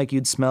seem like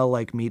you'd smell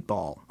like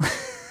meatball."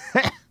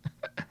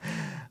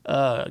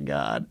 Oh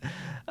God.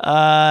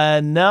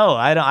 No,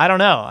 I don't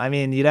know. I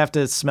mean, you'd have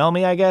to smell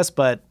me, I guess,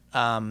 but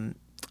I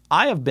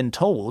have been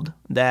told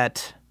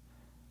that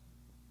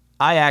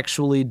I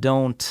actually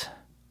don't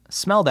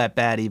smell that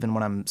bad even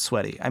when I'm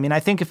sweaty. I mean, I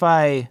think if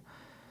I,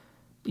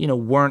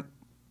 weren't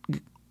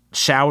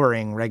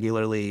showering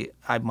regularly,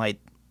 I might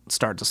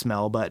start to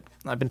smell, but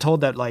I've been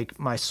told that like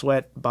my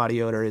sweat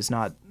body odor is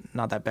not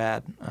that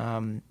bad.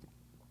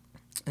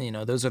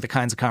 Those are the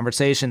kinds of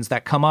conversations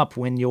that come up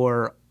when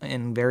you're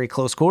in very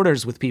close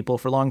quarters with people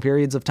for long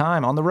periods of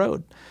time on the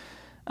road.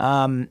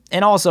 And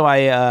also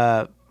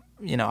I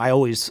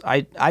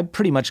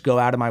pretty much go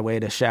out of my way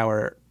to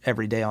shower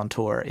every day on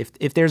tour.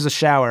 If there's a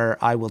shower,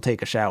 I will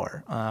take a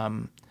shower.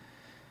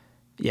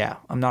 Yeah,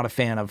 I'm not a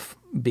fan of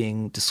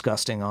being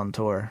disgusting on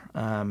tour.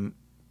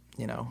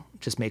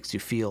 Just makes you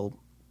feel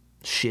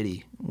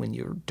shitty when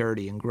you're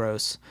dirty and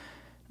gross.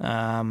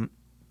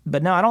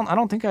 But no, I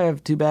don't think I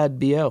have too bad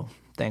BO,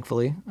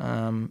 thankfully.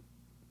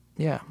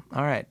 Yeah,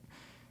 all right.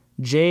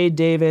 J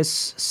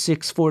Davis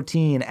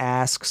 614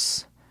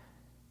 asks,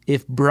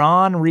 "If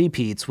Braun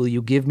repeats, will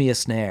you give me a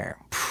snare?"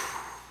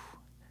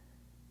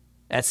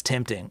 That's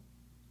tempting.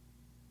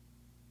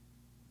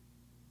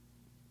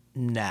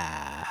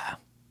 Nah,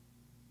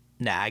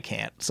 I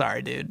can't.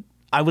 Sorry, dude.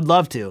 I would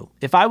love to.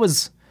 If I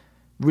was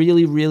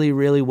really, really,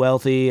 really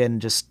wealthy and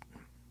just,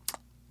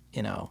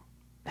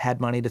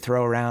 had money to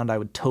throw around, I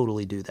would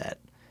totally do that.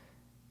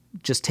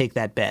 Just take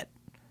that bet.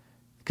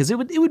 Because it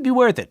would be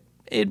worth it.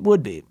 It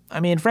would be. I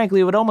mean,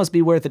 frankly, it would almost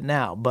be worth it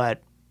now,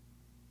 but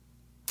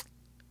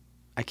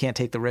I can't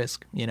take the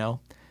risk,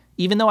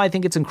 Even though I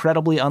think it's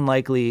incredibly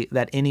unlikely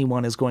that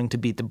anyone is going to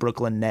beat the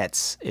Brooklyn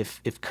Nets if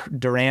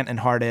Durant and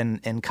Harden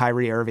and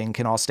Kyrie Irving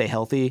can all stay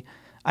healthy,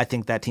 I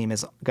think that team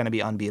is going to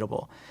be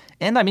unbeatable.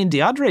 And I mean,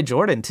 DeAndre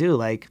Jordan too,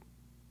 like,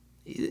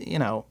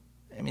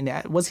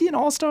 was he an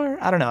all-star?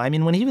 I don't know. I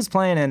mean, when he was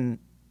playing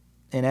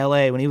in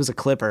LA, when he was a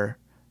Clipper,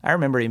 I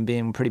remember him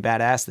being pretty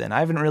badass then. I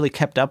haven't really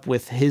kept up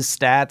with his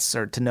stats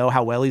or to know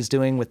how well he's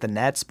doing with the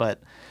Nets,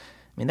 but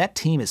I mean, that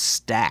team is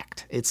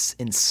stacked. It's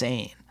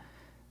insane.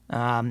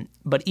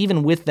 But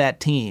even with that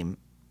team,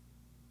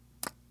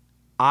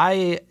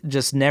 I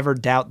just never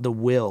doubt the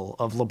will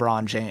of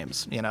LeBron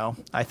James.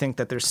 I think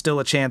that there's still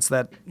a chance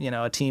that,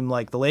 a team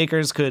like the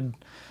Lakers could,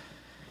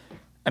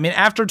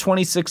 after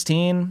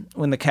 2016,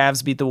 when the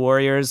Cavs beat the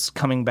Warriors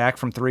coming back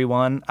from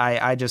 3-1,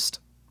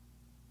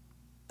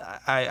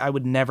 I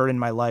would never in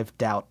my life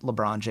doubt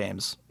LeBron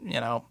James.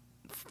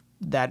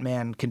 That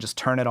man can just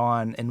turn it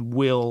on and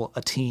will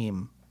a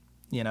team,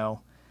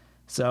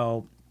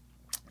 So,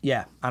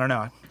 yeah, I don't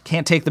know.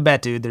 Can't take the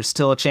bet, dude. There's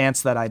still a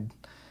chance that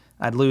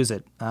I'd lose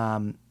it.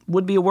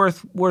 would be a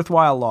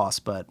worthwhile loss,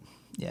 but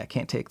yeah,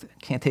 can't take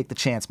the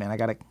chance, man.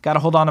 I gotta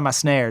hold on to my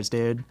snares,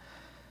 dude.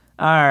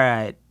 All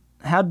right.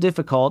 How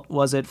difficult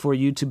was it for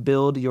you to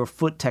build your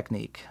foot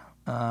technique?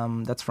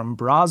 That's from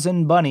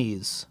Brazen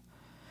Bunnies.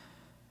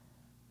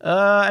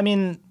 I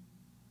mean,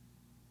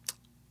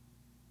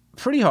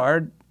 pretty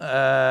hard.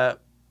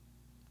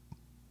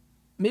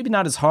 Maybe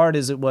not as hard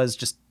as it was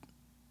just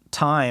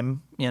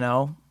time,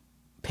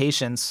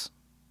 patience,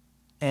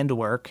 and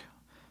work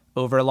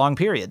over a long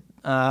period.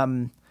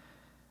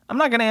 I'm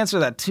not going to answer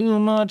that too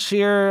much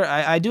here.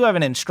 I do have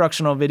an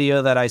instructional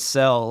video that I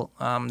sell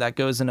that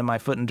goes into my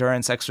foot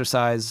endurance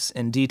exercise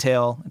in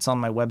detail. It's on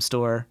my web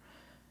store,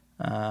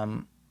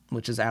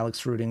 which is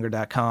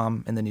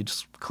alexfrudinger.com, and then you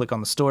just click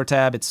on the store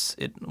tab. It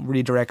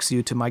redirects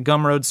you to my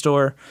Gumroad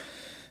store.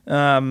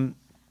 But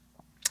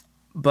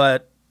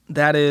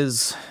that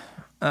is,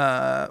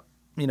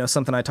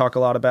 something I talk a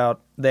lot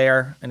about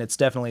there, and it's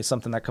definitely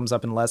something that comes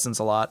up in lessons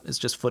a lot. It's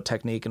just foot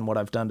technique and what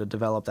I've done to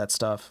develop that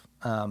stuff.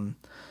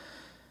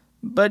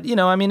 But,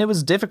 it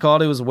was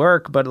difficult. It was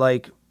work, but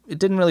it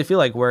didn't really feel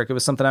like work. It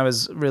was something I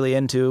was really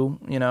into,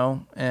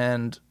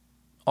 and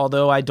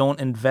although I don't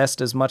invest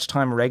as much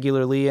time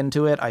regularly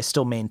into it, I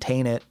still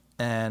maintain it.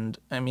 And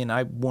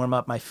I warm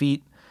up my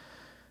feet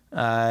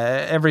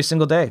every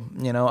single day,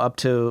 up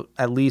to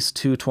at least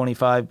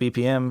 225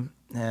 BPM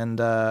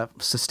and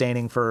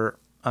sustaining for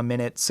a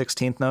minute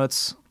 16th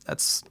notes.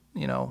 That's,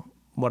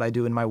 what I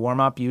do in my warm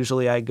up.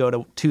 Usually I go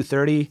to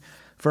 230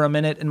 for a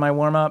minute in my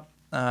warm up.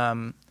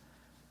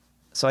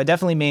 So I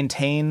definitely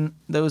maintain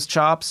those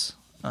chops.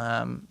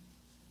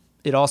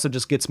 It also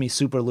just gets me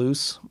super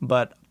loose,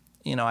 but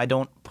I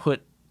don't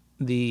put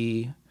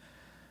the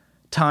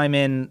time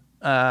in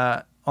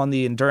on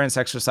the endurance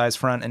exercise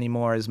front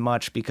anymore as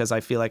much because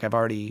I feel like I've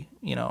already,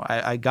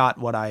 I got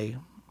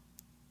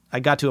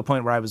to a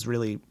point where I was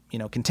really,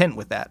 content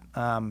with that.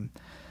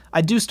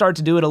 I do start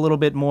to do it a little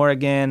bit more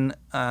again,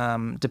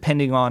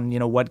 depending on,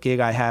 what gig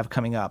I have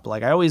coming up.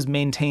 I always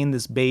maintain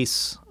this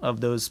base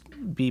of those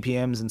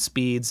BPMs and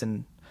speeds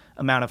and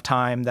amount of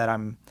time that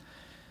I'm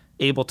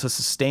able to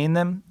sustain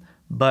them.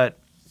 But,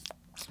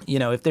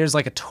 if there's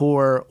a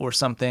tour or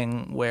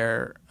something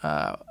where,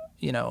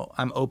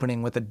 I'm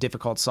opening with a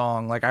difficult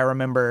song, I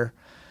remember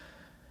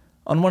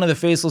on one of the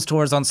Faceless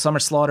tours on Summer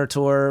Slaughter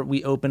tour,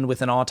 we opened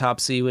with an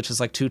Autopsy, which is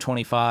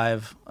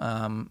 225.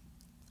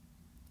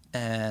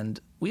 And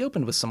we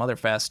opened with some other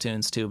fast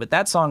tunes too, but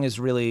that song is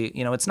really,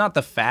 it's not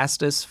the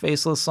fastest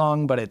Faceless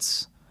song, but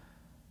it's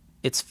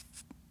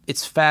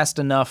fast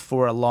enough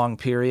for a long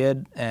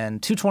period. And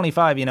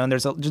 225, and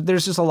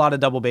there's just a lot of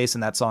double bass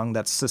in that song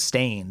that's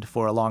sustained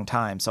for a long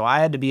time. So I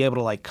had to be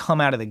able to come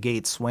out of the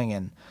gate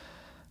swinging.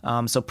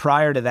 So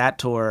prior to that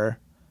tour,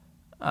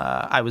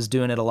 I was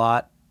doing it a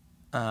lot,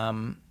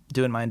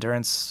 doing my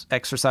endurance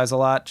exercise a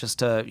lot just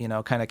to,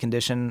 kind of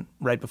condition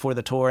right before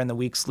the tour and the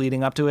weeks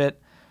leading up to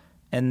it.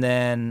 And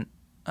then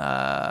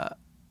I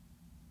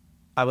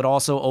would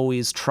also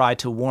always try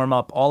to warm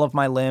up all of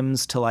my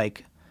limbs to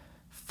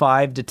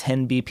 5 to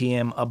 10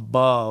 BPM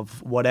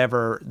above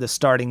whatever the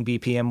starting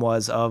BPM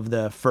was of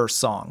the first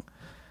song.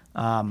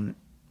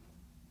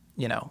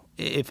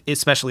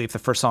 Especially if the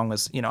first song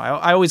was,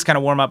 I always kind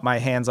of warm up my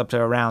hands up to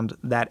around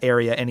that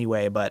area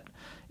anyway. But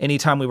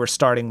anytime we were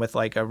starting with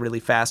a really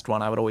fast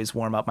one, I would always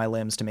warm up my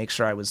limbs to make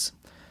sure I was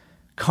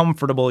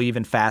comfortable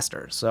even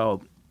faster.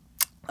 So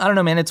I don't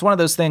know, man. It's one of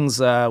those things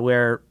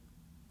where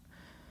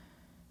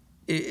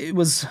it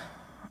was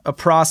a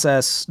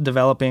process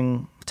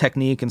developing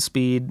technique and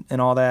speed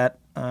and all that,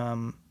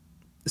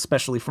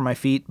 especially for my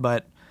feet.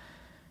 But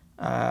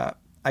I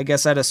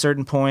guess at a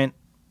certain point,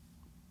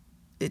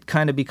 it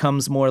kind of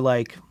becomes more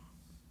like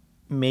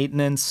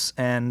maintenance,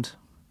 and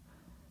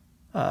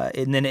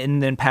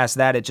then past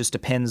that, it just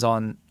depends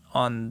on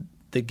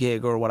the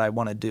gig or what I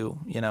want to do.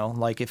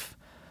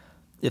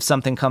 If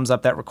something comes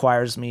up that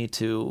requires me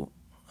to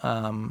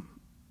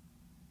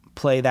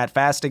play that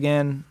fast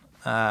again.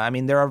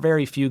 There are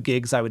very few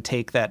gigs I would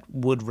take that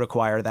would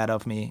require that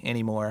of me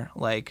anymore.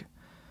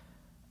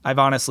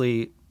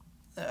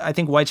 I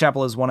think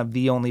Whitechapel is one of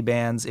the only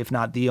bands, if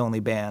not the only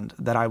band,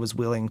 that I was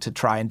willing to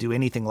try and do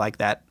anything like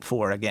that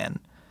for again.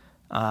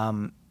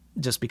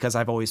 Just because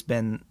I've always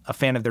been a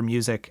fan of their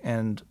music,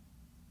 and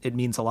it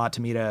means a lot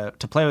to me to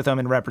play with them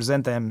and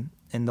represent them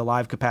in the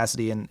live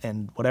capacity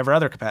and whatever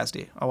other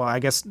capacity. Oh, well, I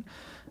guess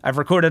I've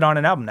recorded on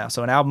an album now,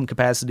 so an album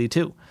capacity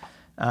too.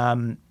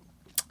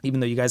 Even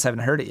though you guys haven't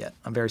heard it yet.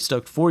 I'm very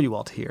stoked for you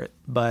all to hear it.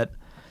 But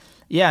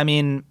yeah,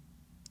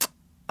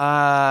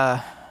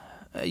 I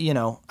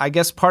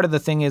guess part of the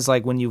thing is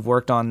when you've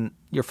worked on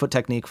your foot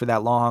technique for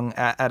that long,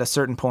 at a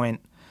certain point,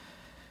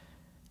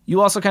 you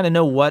also kind of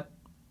know what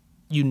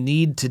you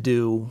need to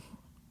do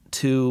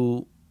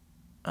to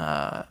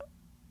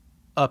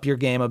up your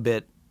game a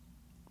bit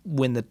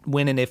when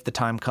and if the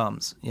time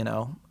comes,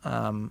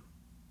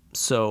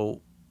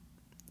 so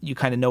you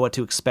kind of know what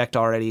to expect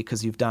already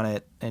because you've done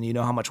it and you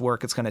know how much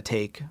work it's going to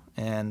take.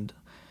 And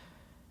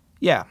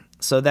yeah,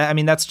 so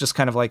that's just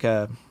kind of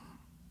an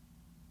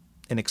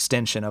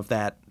extension of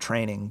that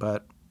training.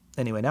 But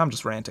Anyway, now I'm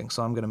just ranting,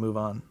 so I'm going to move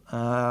on.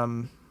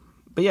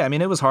 But yeah, I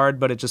mean, it was hard,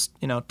 but it just,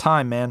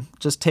 time, man,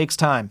 just takes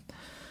time.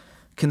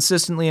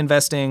 Consistently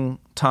investing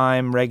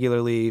time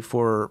regularly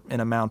for an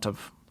amount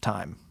of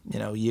time,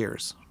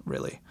 years,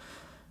 really.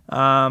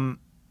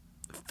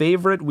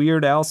 Favorite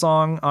Weird Al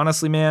song?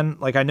 Honestly, man,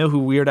 like I know who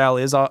Weird Al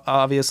is,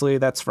 obviously.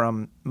 That's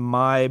from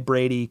My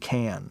Brady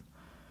Can.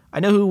 I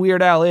know who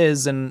Weird Al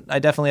is, and I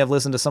definitely have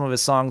listened to some of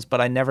his songs,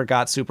 but I never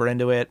got super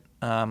into it.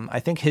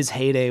 I think his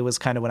heyday was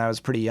kind of when I was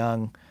pretty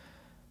young.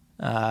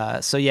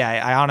 So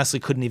yeah, I honestly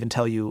couldn't even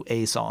tell you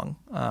a song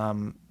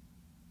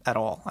at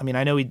all. I mean,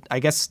 I know I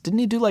guess, didn't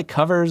he do like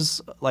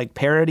covers, like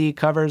parody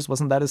covers?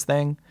 Wasn't that his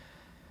thing?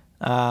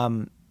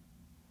 I'm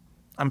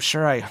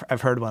sure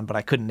I've heard one, but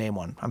I couldn't name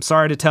one. I'm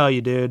sorry to tell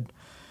you, dude.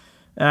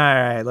 All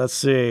right, let's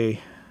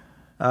see.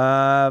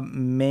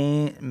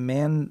 Manton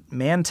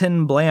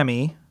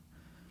Blammy.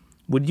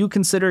 Would you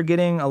consider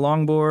getting a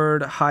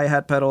longboard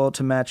hi-hat pedal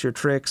to match your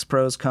tricks?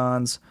 Pros,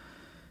 cons?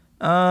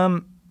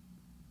 No,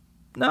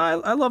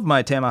 I love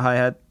my Tama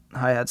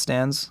hi-hat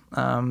stands.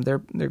 They're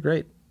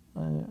great.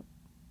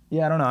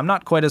 Yeah, I don't know. I'm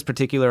not quite as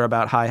particular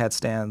about hi-hat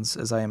stands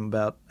as I am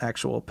about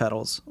actual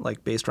pedals,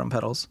 like bass drum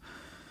pedals.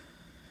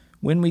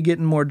 When we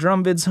getting more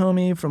drum vids,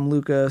 homie? From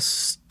Luca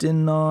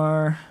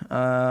Stinnar.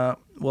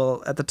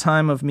 Well, at the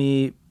time of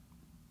me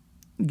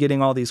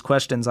getting all these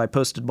questions, I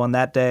posted one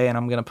that day, and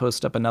I'm going to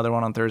post up another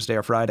one on Thursday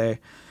or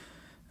Friday.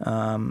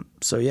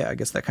 So yeah, I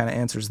guess that kind of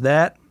answers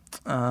that.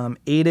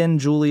 Aiden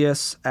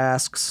Julius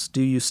asks,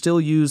 do you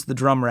still use the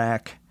drum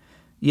rack?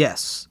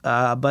 Yes,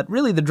 but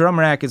really the drum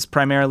rack is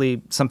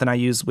primarily something I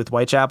use with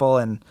Whitechapel,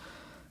 and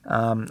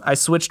I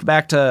switched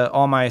back to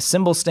all my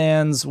cymbal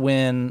stands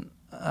when,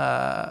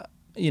 the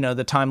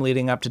time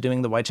leading up to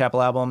doing the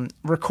Whitechapel album.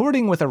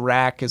 Recording with a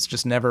rack is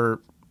just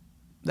never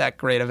that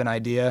great of an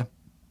idea.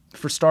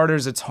 For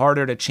starters, it's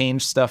harder to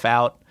change stuff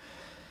out.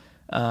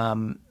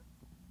 If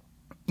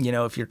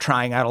you're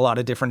trying out a lot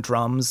of different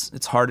drums,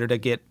 it's harder to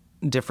get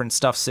different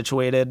stuff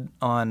situated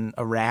on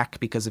a rack,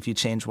 because if you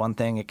change one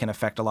thing, it can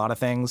affect a lot of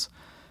things.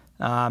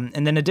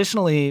 And then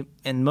additionally,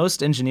 and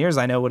most engineers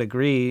I know would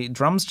agree,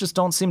 drums just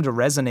don't seem to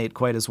resonate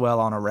quite as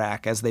well on a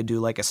rack as they do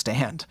like a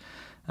stand.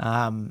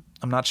 I'm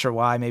not sure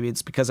why. Maybe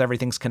it's because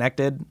everything's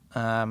connected.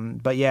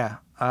 But yeah,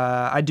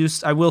 I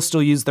will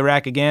still use the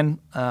rack again.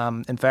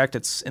 In fact,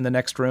 it's in the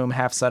next room,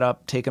 half set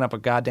up, taking up a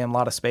goddamn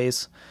lot of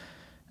space.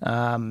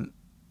 I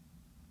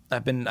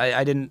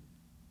don't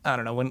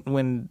know,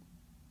 when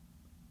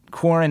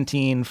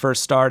quarantine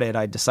first started,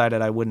 I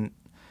decided I wouldn't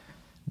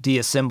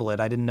deassemble it.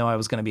 I didn't know I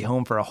was going to be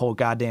home for a whole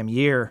goddamn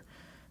year.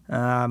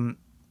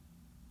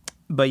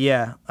 But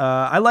yeah,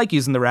 I like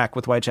using the rack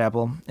with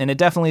Whitechapel, and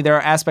there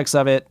are aspects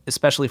of it,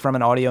 especially from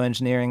an audio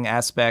engineering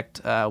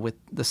aspect, with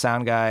the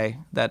sound guy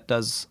that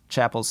does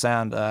Chapel's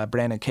sound,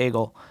 Brandon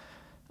Cagle.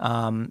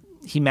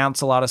 He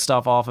mounts a lot of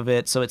stuff off of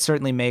it, so it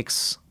certainly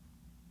makes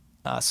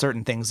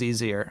certain things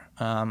easier.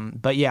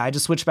 But yeah, I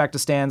just switched back to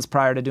stands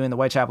prior to doing the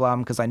Whitechapel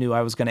album because I knew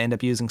I was going to end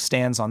up using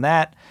stands on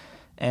that.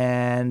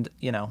 And,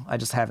 I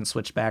just haven't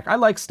switched back. I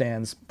like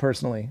stands,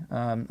 personally.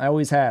 I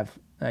always have.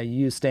 I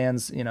use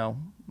stands,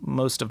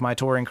 most of my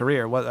touring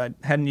career. I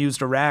hadn't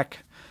used a rack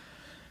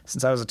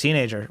since I was a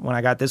teenager when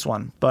I got this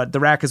one. But the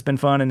rack has been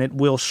fun, and it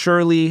will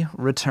surely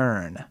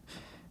return.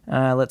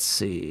 Let's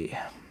see.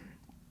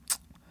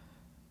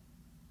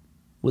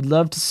 Would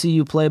love to see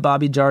you play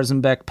Bobby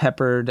Jarzenbeck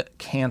Peppered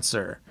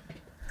Cancer.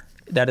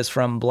 That is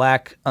from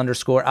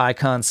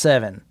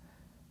Black_Icon7.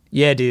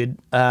 Yeah, dude.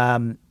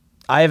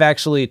 I have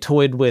actually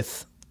toyed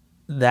with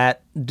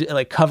that,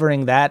 like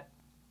covering that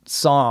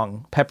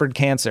song, Peppered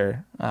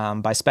Cancer,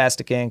 by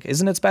Spastic Inc.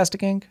 Isn't it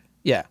Spastic Inc?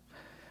 Yeah.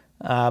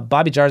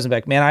 Bobby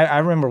Jarzenbeck, man, I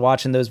remember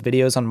watching those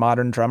videos on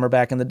Modern Drummer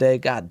back in the day.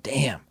 God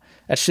damn.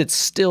 That shit's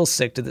still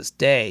sick to this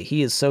day.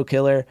 He is so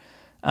killer.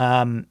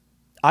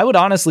 I would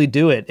honestly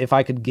do it if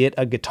I could get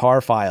a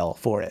guitar file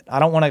for it. I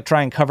don't want to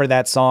try and cover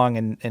that song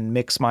and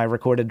mix my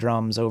recorded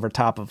drums over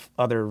top of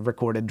other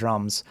recorded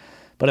drums.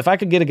 But if I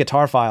could get a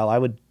guitar file, I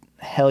would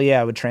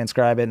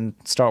transcribe it and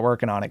start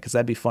working on it, because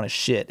that'd be fun as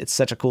shit. It's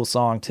such a cool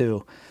song,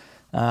 too.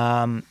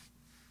 Let's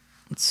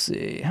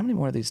see. How many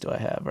more of these do I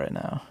have right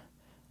now?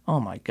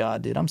 Oh, my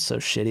God, dude. I'm so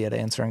shitty at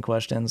answering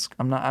questions.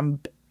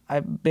 I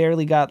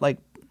barely got, we're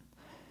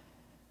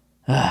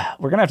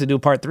going to have to do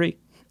part 3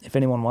 if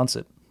anyone wants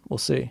it. We'll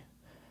see.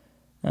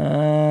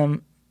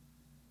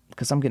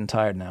 Because I'm getting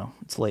tired now.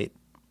 It's late.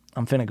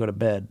 I'm finna go to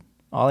bed.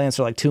 I'll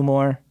answer 2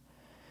 more.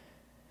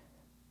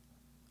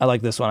 I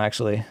like this one,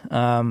 actually.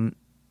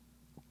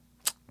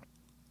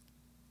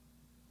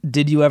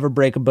 Did you ever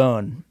break a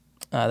bone?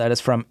 That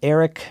is from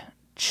Eric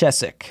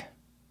Chesick,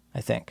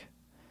 I think.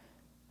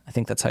 I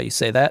think that's how you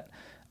say that.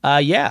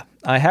 Yeah,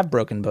 I have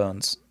broken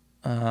bones.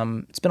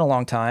 It's been a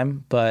long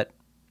time, but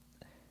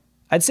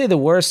I'd say the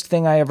worst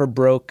thing I ever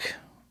broke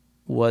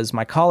was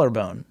my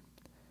collarbone.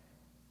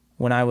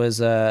 When I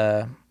was,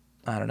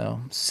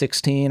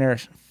 16 or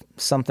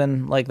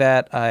something like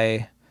that,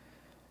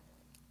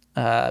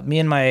 me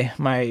and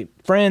my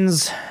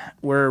friends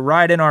were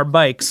riding our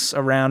bikes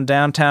around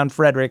downtown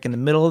Frederick in the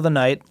middle of the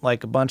night,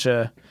 like a bunch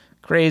of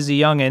crazy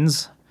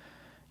youngins.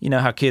 You know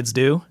how kids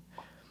do.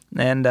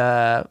 And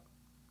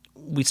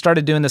we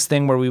started doing this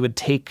thing where we would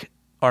take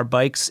our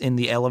bikes in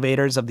the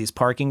elevators of these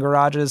parking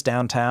garages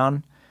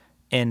downtown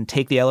and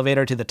take the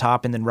elevator to the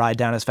top and then ride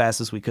down as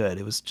fast as we could.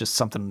 It was just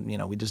something,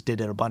 we just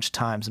did it a bunch of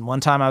times. And one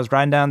time I was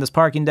riding down this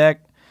parking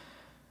deck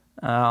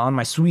on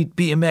my sweet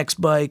BMX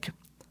bike,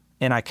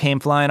 and I came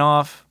flying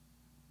off.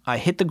 I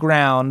hit the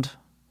ground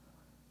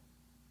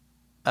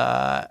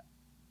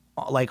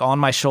like on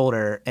my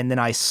shoulder, and then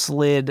I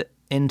slid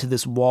into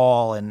this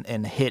wall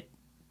and hit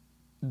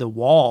the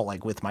wall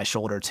like with my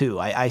shoulder too.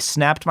 I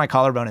snapped my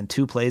collarbone in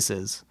 2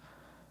 places.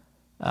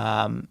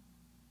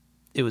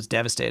 It was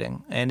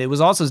devastating. And it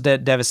was also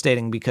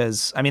devastating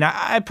because,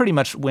 I pretty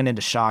much went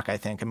into shock, I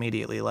think,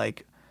 immediately.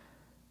 Like,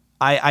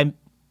 I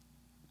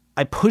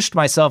pushed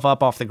myself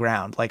up off the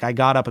ground. Like, I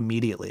got up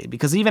immediately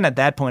because even at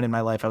that point in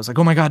my life, I was like,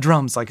 oh my God,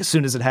 drums, like as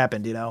soon as it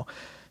happened,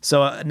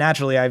 So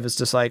naturally I was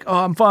just like,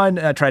 oh, I'm fine.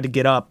 And I tried to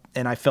get up,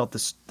 and I felt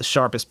the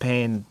sharpest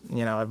pain,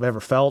 I've ever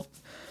felt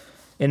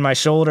in my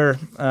shoulder.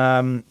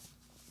 And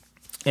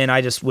I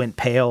just went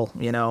pale,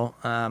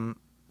 and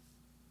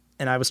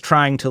I was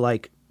trying to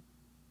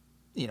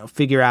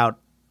figure out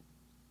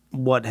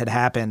what had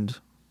happened.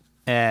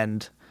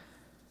 And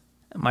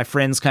my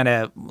friends kind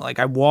of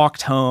I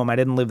walked home. I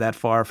didn't live that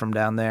far from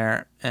down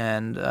there.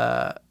 And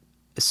as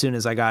soon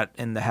as I got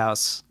in the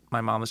house, my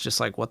mom was just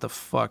like, what the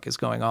fuck is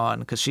going on?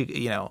 Because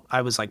she,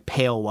 I was like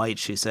pale white,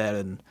 she said.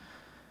 And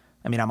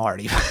I'm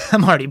already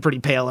pretty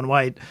pale and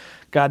white.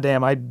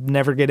 Goddamn, I'd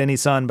never get any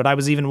sun, but I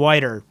was even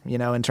whiter,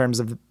 in terms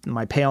of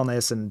my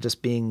paleness and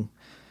just being,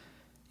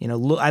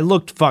 I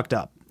looked fucked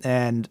up.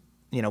 And,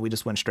 we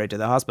just went straight to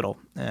the hospital,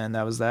 and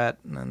that was that.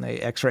 And they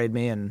x-rayed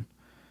me, and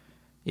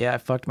yeah, I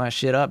fucked my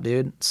shit up,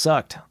 dude. It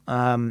sucked.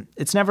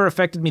 It's never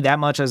affected me that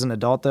much as an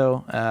adult,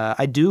 though.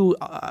 I do,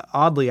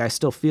 oddly, I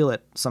still feel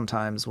it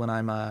sometimes when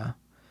I'm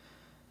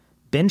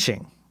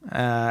benching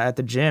at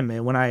the gym.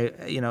 And when I,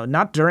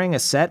 not during a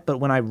set, but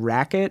when I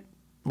rack it,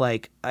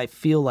 I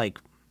feel like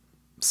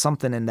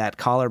something in that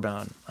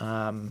collarbone.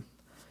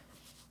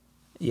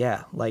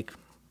 Yeah, I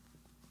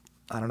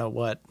don't know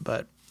what,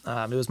 but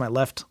it was my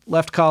left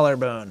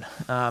collarbone.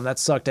 That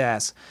sucked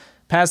ass.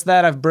 Past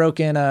that, I've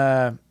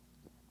broken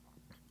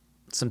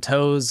some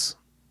toes.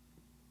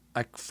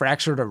 I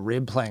fractured a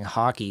rib playing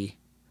hockey.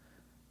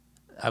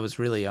 I was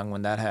really young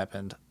when that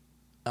happened.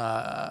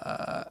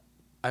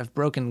 I've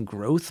broken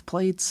growth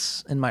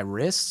plates in my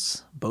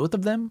wrists, both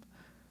of them.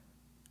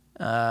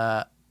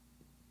 I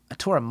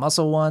tore a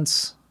muscle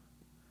once.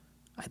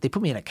 They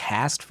put me in a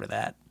cast for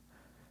that.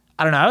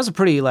 I don't know. I was a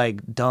pretty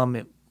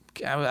dumb.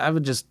 I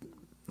would just,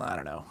 I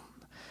don't know.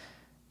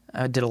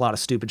 I did a lot of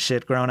stupid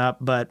shit growing up,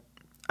 but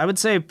I would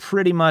say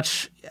pretty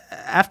much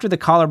after the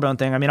collarbone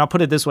thing, I'll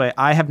put it this way.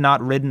 I have not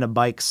ridden a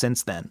bike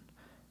since then.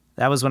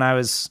 That was when I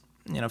was,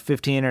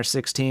 15 or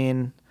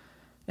 16,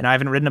 and I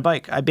haven't ridden a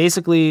bike. I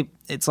basically,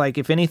 it's like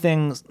if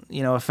anything,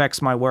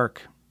 affects my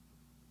work,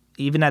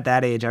 even at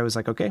that age, I was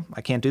like, okay,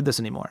 I can't do this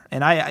anymore.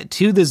 And I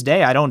to this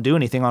day, I don't do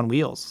anything on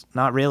wheels.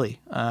 Not really.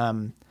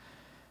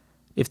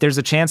 If there's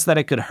a chance that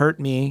it could hurt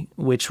me,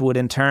 which would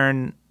in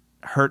turn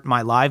hurt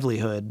my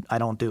livelihood, I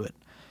don't do it.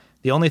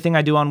 The only thing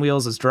I do on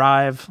wheels is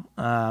drive.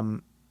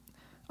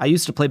 I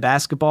used to play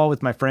basketball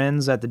with my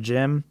friends at the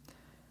gym.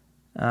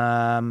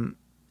 And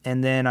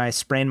then I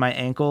sprained my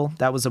ankle.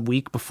 That was a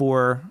week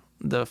before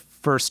the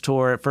first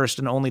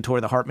and only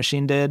tour the Heart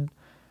Machine did.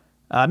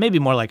 Maybe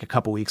more like a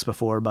couple weeks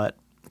before, but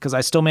because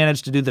I still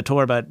managed to do the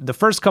tour. But the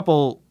first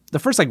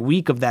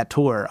week of that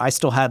tour, I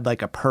still had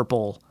a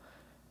purple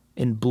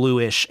and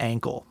bluish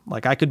ankle.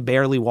 I could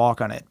barely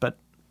walk on it, but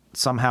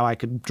somehow I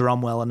could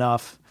drum well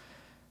enough.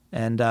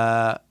 And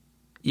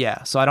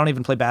yeah, so I don't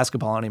even play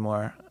basketball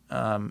anymore.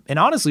 And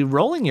honestly,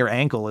 rolling your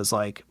ankle is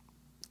I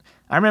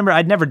remember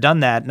I'd never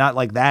done that, not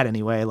like that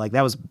anyway.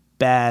 That was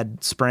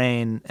bad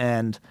sprain.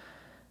 And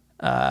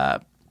I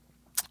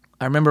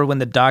remember when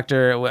the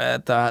doctor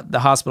at the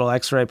hospital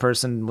x-ray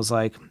person was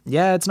like,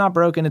 yeah, it's not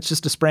broken, it's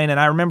just a sprain. And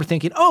I remember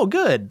thinking, oh,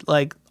 good,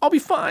 I'll be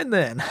fine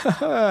then.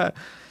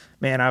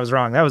 Man, I was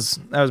wrong. That was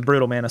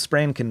brutal, man. A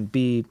sprain can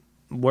be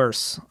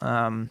worse.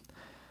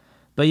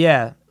 But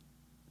yeah.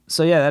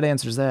 So yeah, that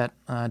answers that.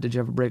 Did you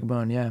ever break a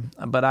bone? Yeah.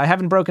 But I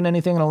haven't broken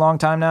anything in a long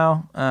time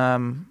now.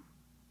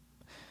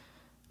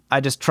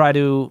 I just try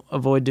to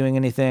avoid doing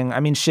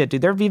anything. Shit,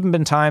 dude, there have even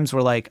been times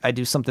where I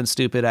do something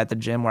stupid at the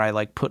gym where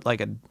I put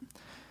a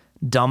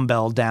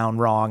dumbbell down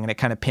wrong and it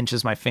kind of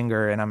pinches my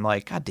finger and I'm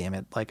like, God damn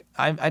it.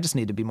 I just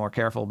need to be more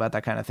careful about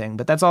that kind of thing.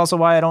 But that's also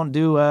why I don't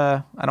do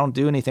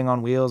anything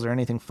on wheels or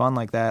anything fun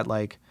like that.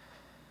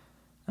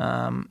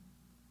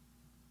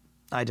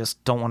 I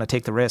just don't want to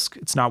take the risk.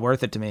 It's not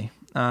worth it to me.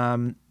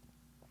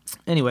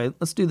 Anyway,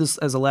 let's do this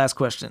as a last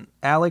question.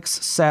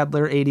 Alex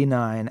Sadler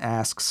 89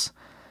 asks,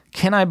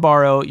 can I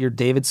borrow your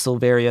David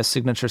Silveria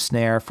signature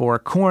snare for a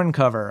Korn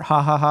cover?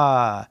 Ha ha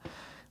ha.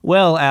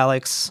 Well,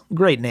 Alex,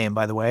 great name,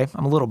 by the way.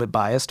 I'm a little bit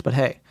biased, but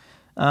hey.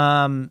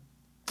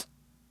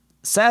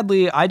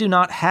 sadly, I do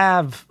not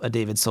have a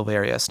David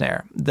Silveria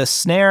snare.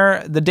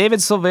 The David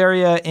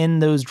Silveria in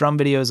those drum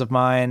videos of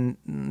mine,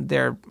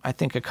 they're, I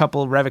think, a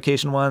couple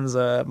Revocation ones,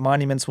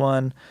 Monuments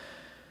one.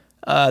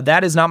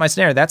 That is not my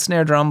snare. That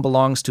snare drum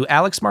belongs to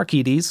Alex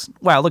Marquides.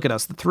 Wow, look at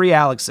us, the three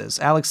Alexes.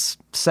 Alex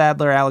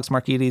Sadler, Alex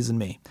Marquides, and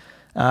me.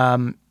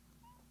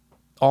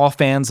 All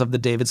fans of the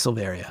David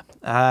Silveria.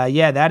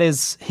 Yeah, that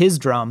is his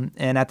drum,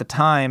 and at the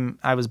time,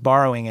 I was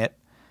borrowing it.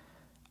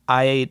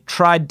 I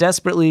tried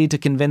desperately to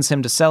convince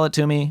him to sell it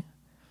to me.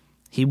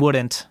 He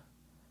wouldn't,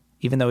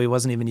 even though he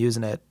wasn't even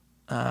using it.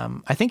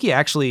 I think he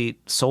actually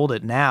sold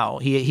it now.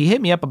 He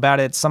hit me up about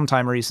it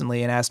sometime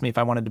recently and asked me if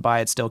I wanted to buy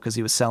it still because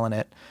he was selling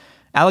it.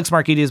 Alex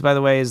Marquides, by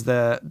the way, is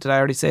did I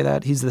already say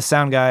that? He's the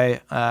sound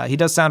guy. He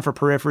does sound for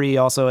Periphery. He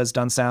also has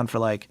done sound for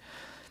like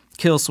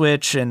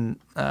Killswitch and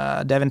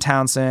Devin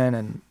Townsend,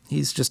 and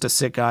he's just a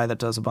sick guy that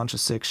does a bunch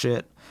of sick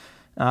shit.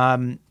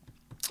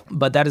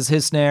 But that is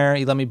his snare.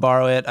 He let me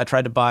borrow it. I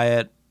tried to buy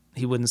it.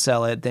 He wouldn't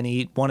sell it. Then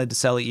he wanted to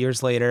sell it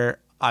years later.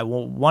 I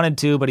wanted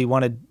to, but he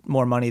wanted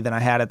more money than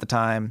I had at the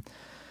time.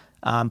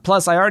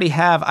 Plus, I already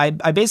have, I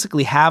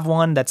basically have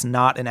one that's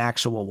not an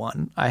actual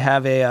one. I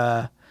have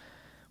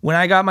when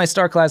I got my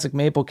Star Classic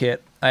Maple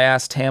kit, I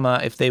asked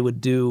Tama if they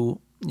would do,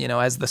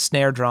 as the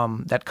snare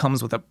drum that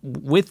comes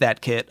with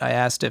that kit, I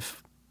asked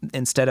if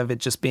instead of it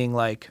just being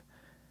like,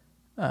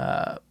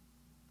 a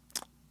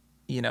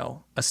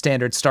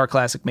standard Star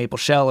Classic Maple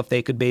shell, if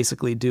they could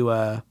basically do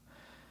a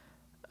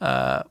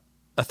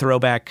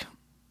throwback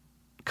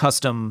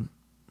custom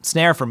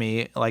snare for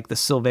me, like the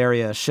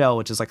Silveria shell,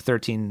 which is like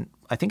 13,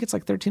 I think it's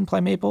like 13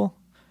 ply maple,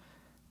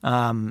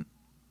 14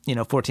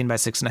 by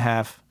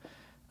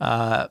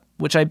 6.5,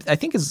 which I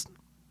think is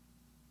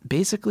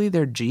basically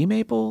their G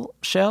maple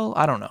shell.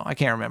 I don't know. I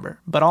can't remember.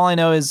 But all I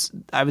know is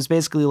I was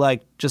basically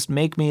like, just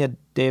make me a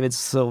David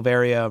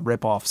Silveria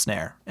ripoff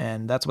snare.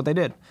 And that's what they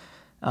did.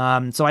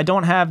 So I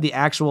don't have the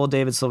actual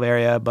David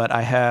Silveria, but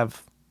I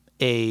have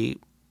a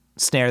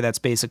snare that's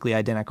basically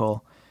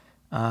identical.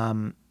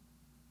 There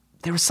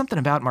was something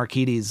about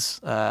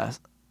Marquides,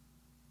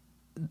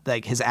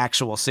 like his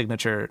actual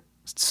signature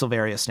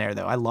Silveria snare,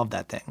 though. I love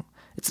that thing.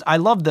 I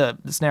love the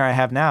snare I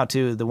have now,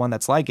 too, the one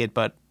that's like it,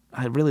 but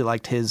I really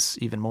liked his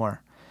even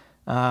more.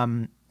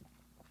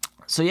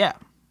 So, yeah.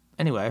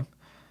 Anyway.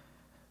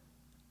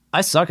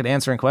 I suck at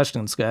answering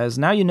questions, guys.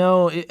 Now you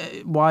know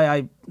why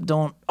I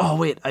don't... Oh,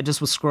 wait. I just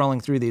was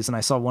scrolling through these and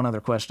I saw one other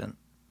question.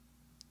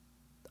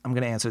 I'm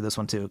going to answer this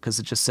one, too, because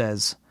it just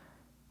says,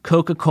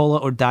 Coca-Cola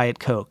or Diet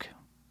Coke?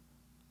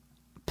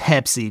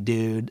 Pepsi,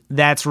 dude.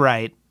 That's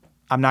right.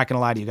 I'm not going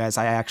to lie to you guys.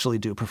 I actually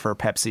do prefer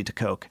Pepsi to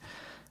Coke.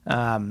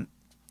 I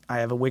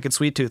have a wicked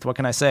sweet tooth. What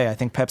can I say? I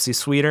think Pepsi's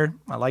sweeter.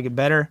 I like it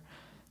better.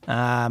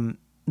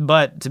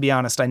 But to be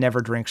honest, I never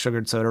drink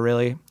sugared soda,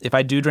 really. If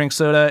I do drink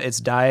soda, it's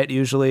diet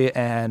usually.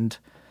 And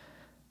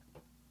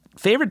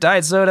favorite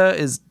diet soda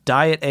is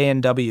Diet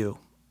A&W.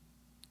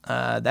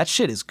 That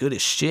shit is good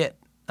as shit.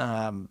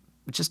 It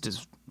just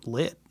is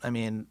lit. I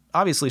mean,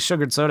 obviously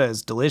sugared soda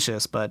is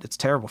delicious, but it's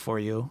terrible for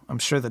you. I'm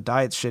sure the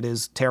diet shit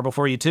is terrible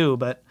for you too.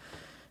 But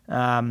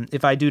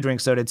if I do drink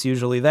soda, it's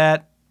usually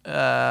that.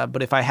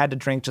 But if I had to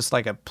drink just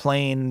like a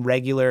plain,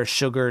 regular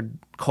sugared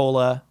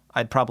cola,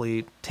 I'd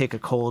probably take a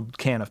cold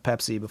can of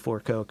Pepsi before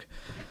Coke.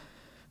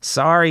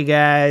 Sorry,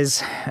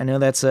 guys. I know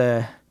that's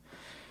a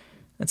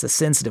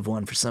sensitive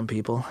one for some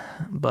people.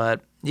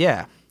 But,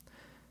 yeah.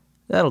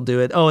 That'll do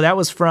it. Oh, that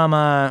was from...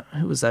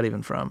 who was that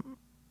even from?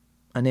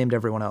 I named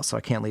everyone else, so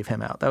I can't leave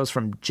him out. That was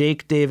from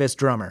Jake Davis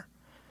Drummer.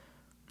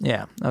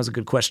 Yeah, that was a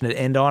good question to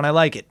end on. I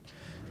like it.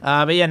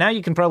 But, yeah, now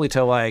you can probably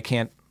tell why I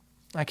can't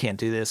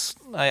do this.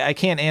 I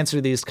can't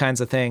answer these kinds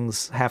of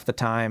things half the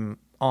time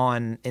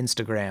on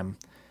Instagram,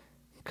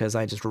 because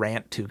I just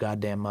rant too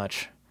goddamn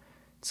much.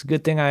 It's a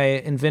good thing I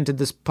invented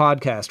this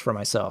podcast for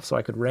myself, so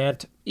I could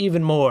rant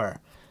even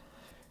more.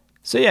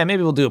 So yeah,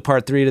 maybe we'll do a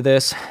part 3 to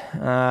this.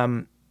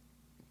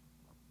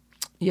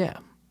 Yeah.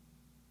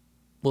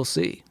 We'll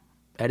see.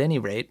 At any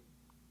rate,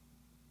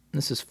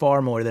 this is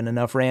far more than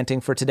enough ranting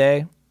for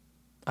today.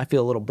 I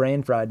feel a little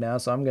brain fried now,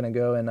 so I'm going to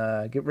go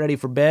and get ready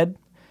for bed.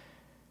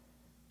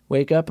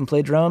 Wake up and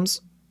play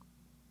drums.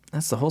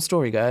 That's the whole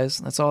story, guys.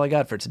 That's all I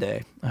got for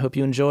today. I hope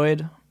you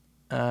enjoyed.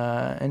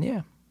 And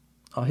yeah,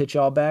 I'll hit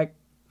y'all back,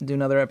 do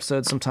another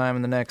episode sometime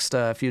in the next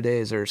few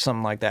days or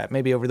something like that.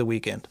 Maybe over the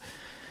weekend.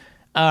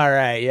 All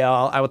right,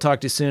 y'all. I will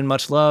talk to you soon.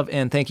 Much love,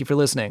 and thank you for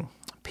listening.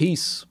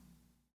 Peace.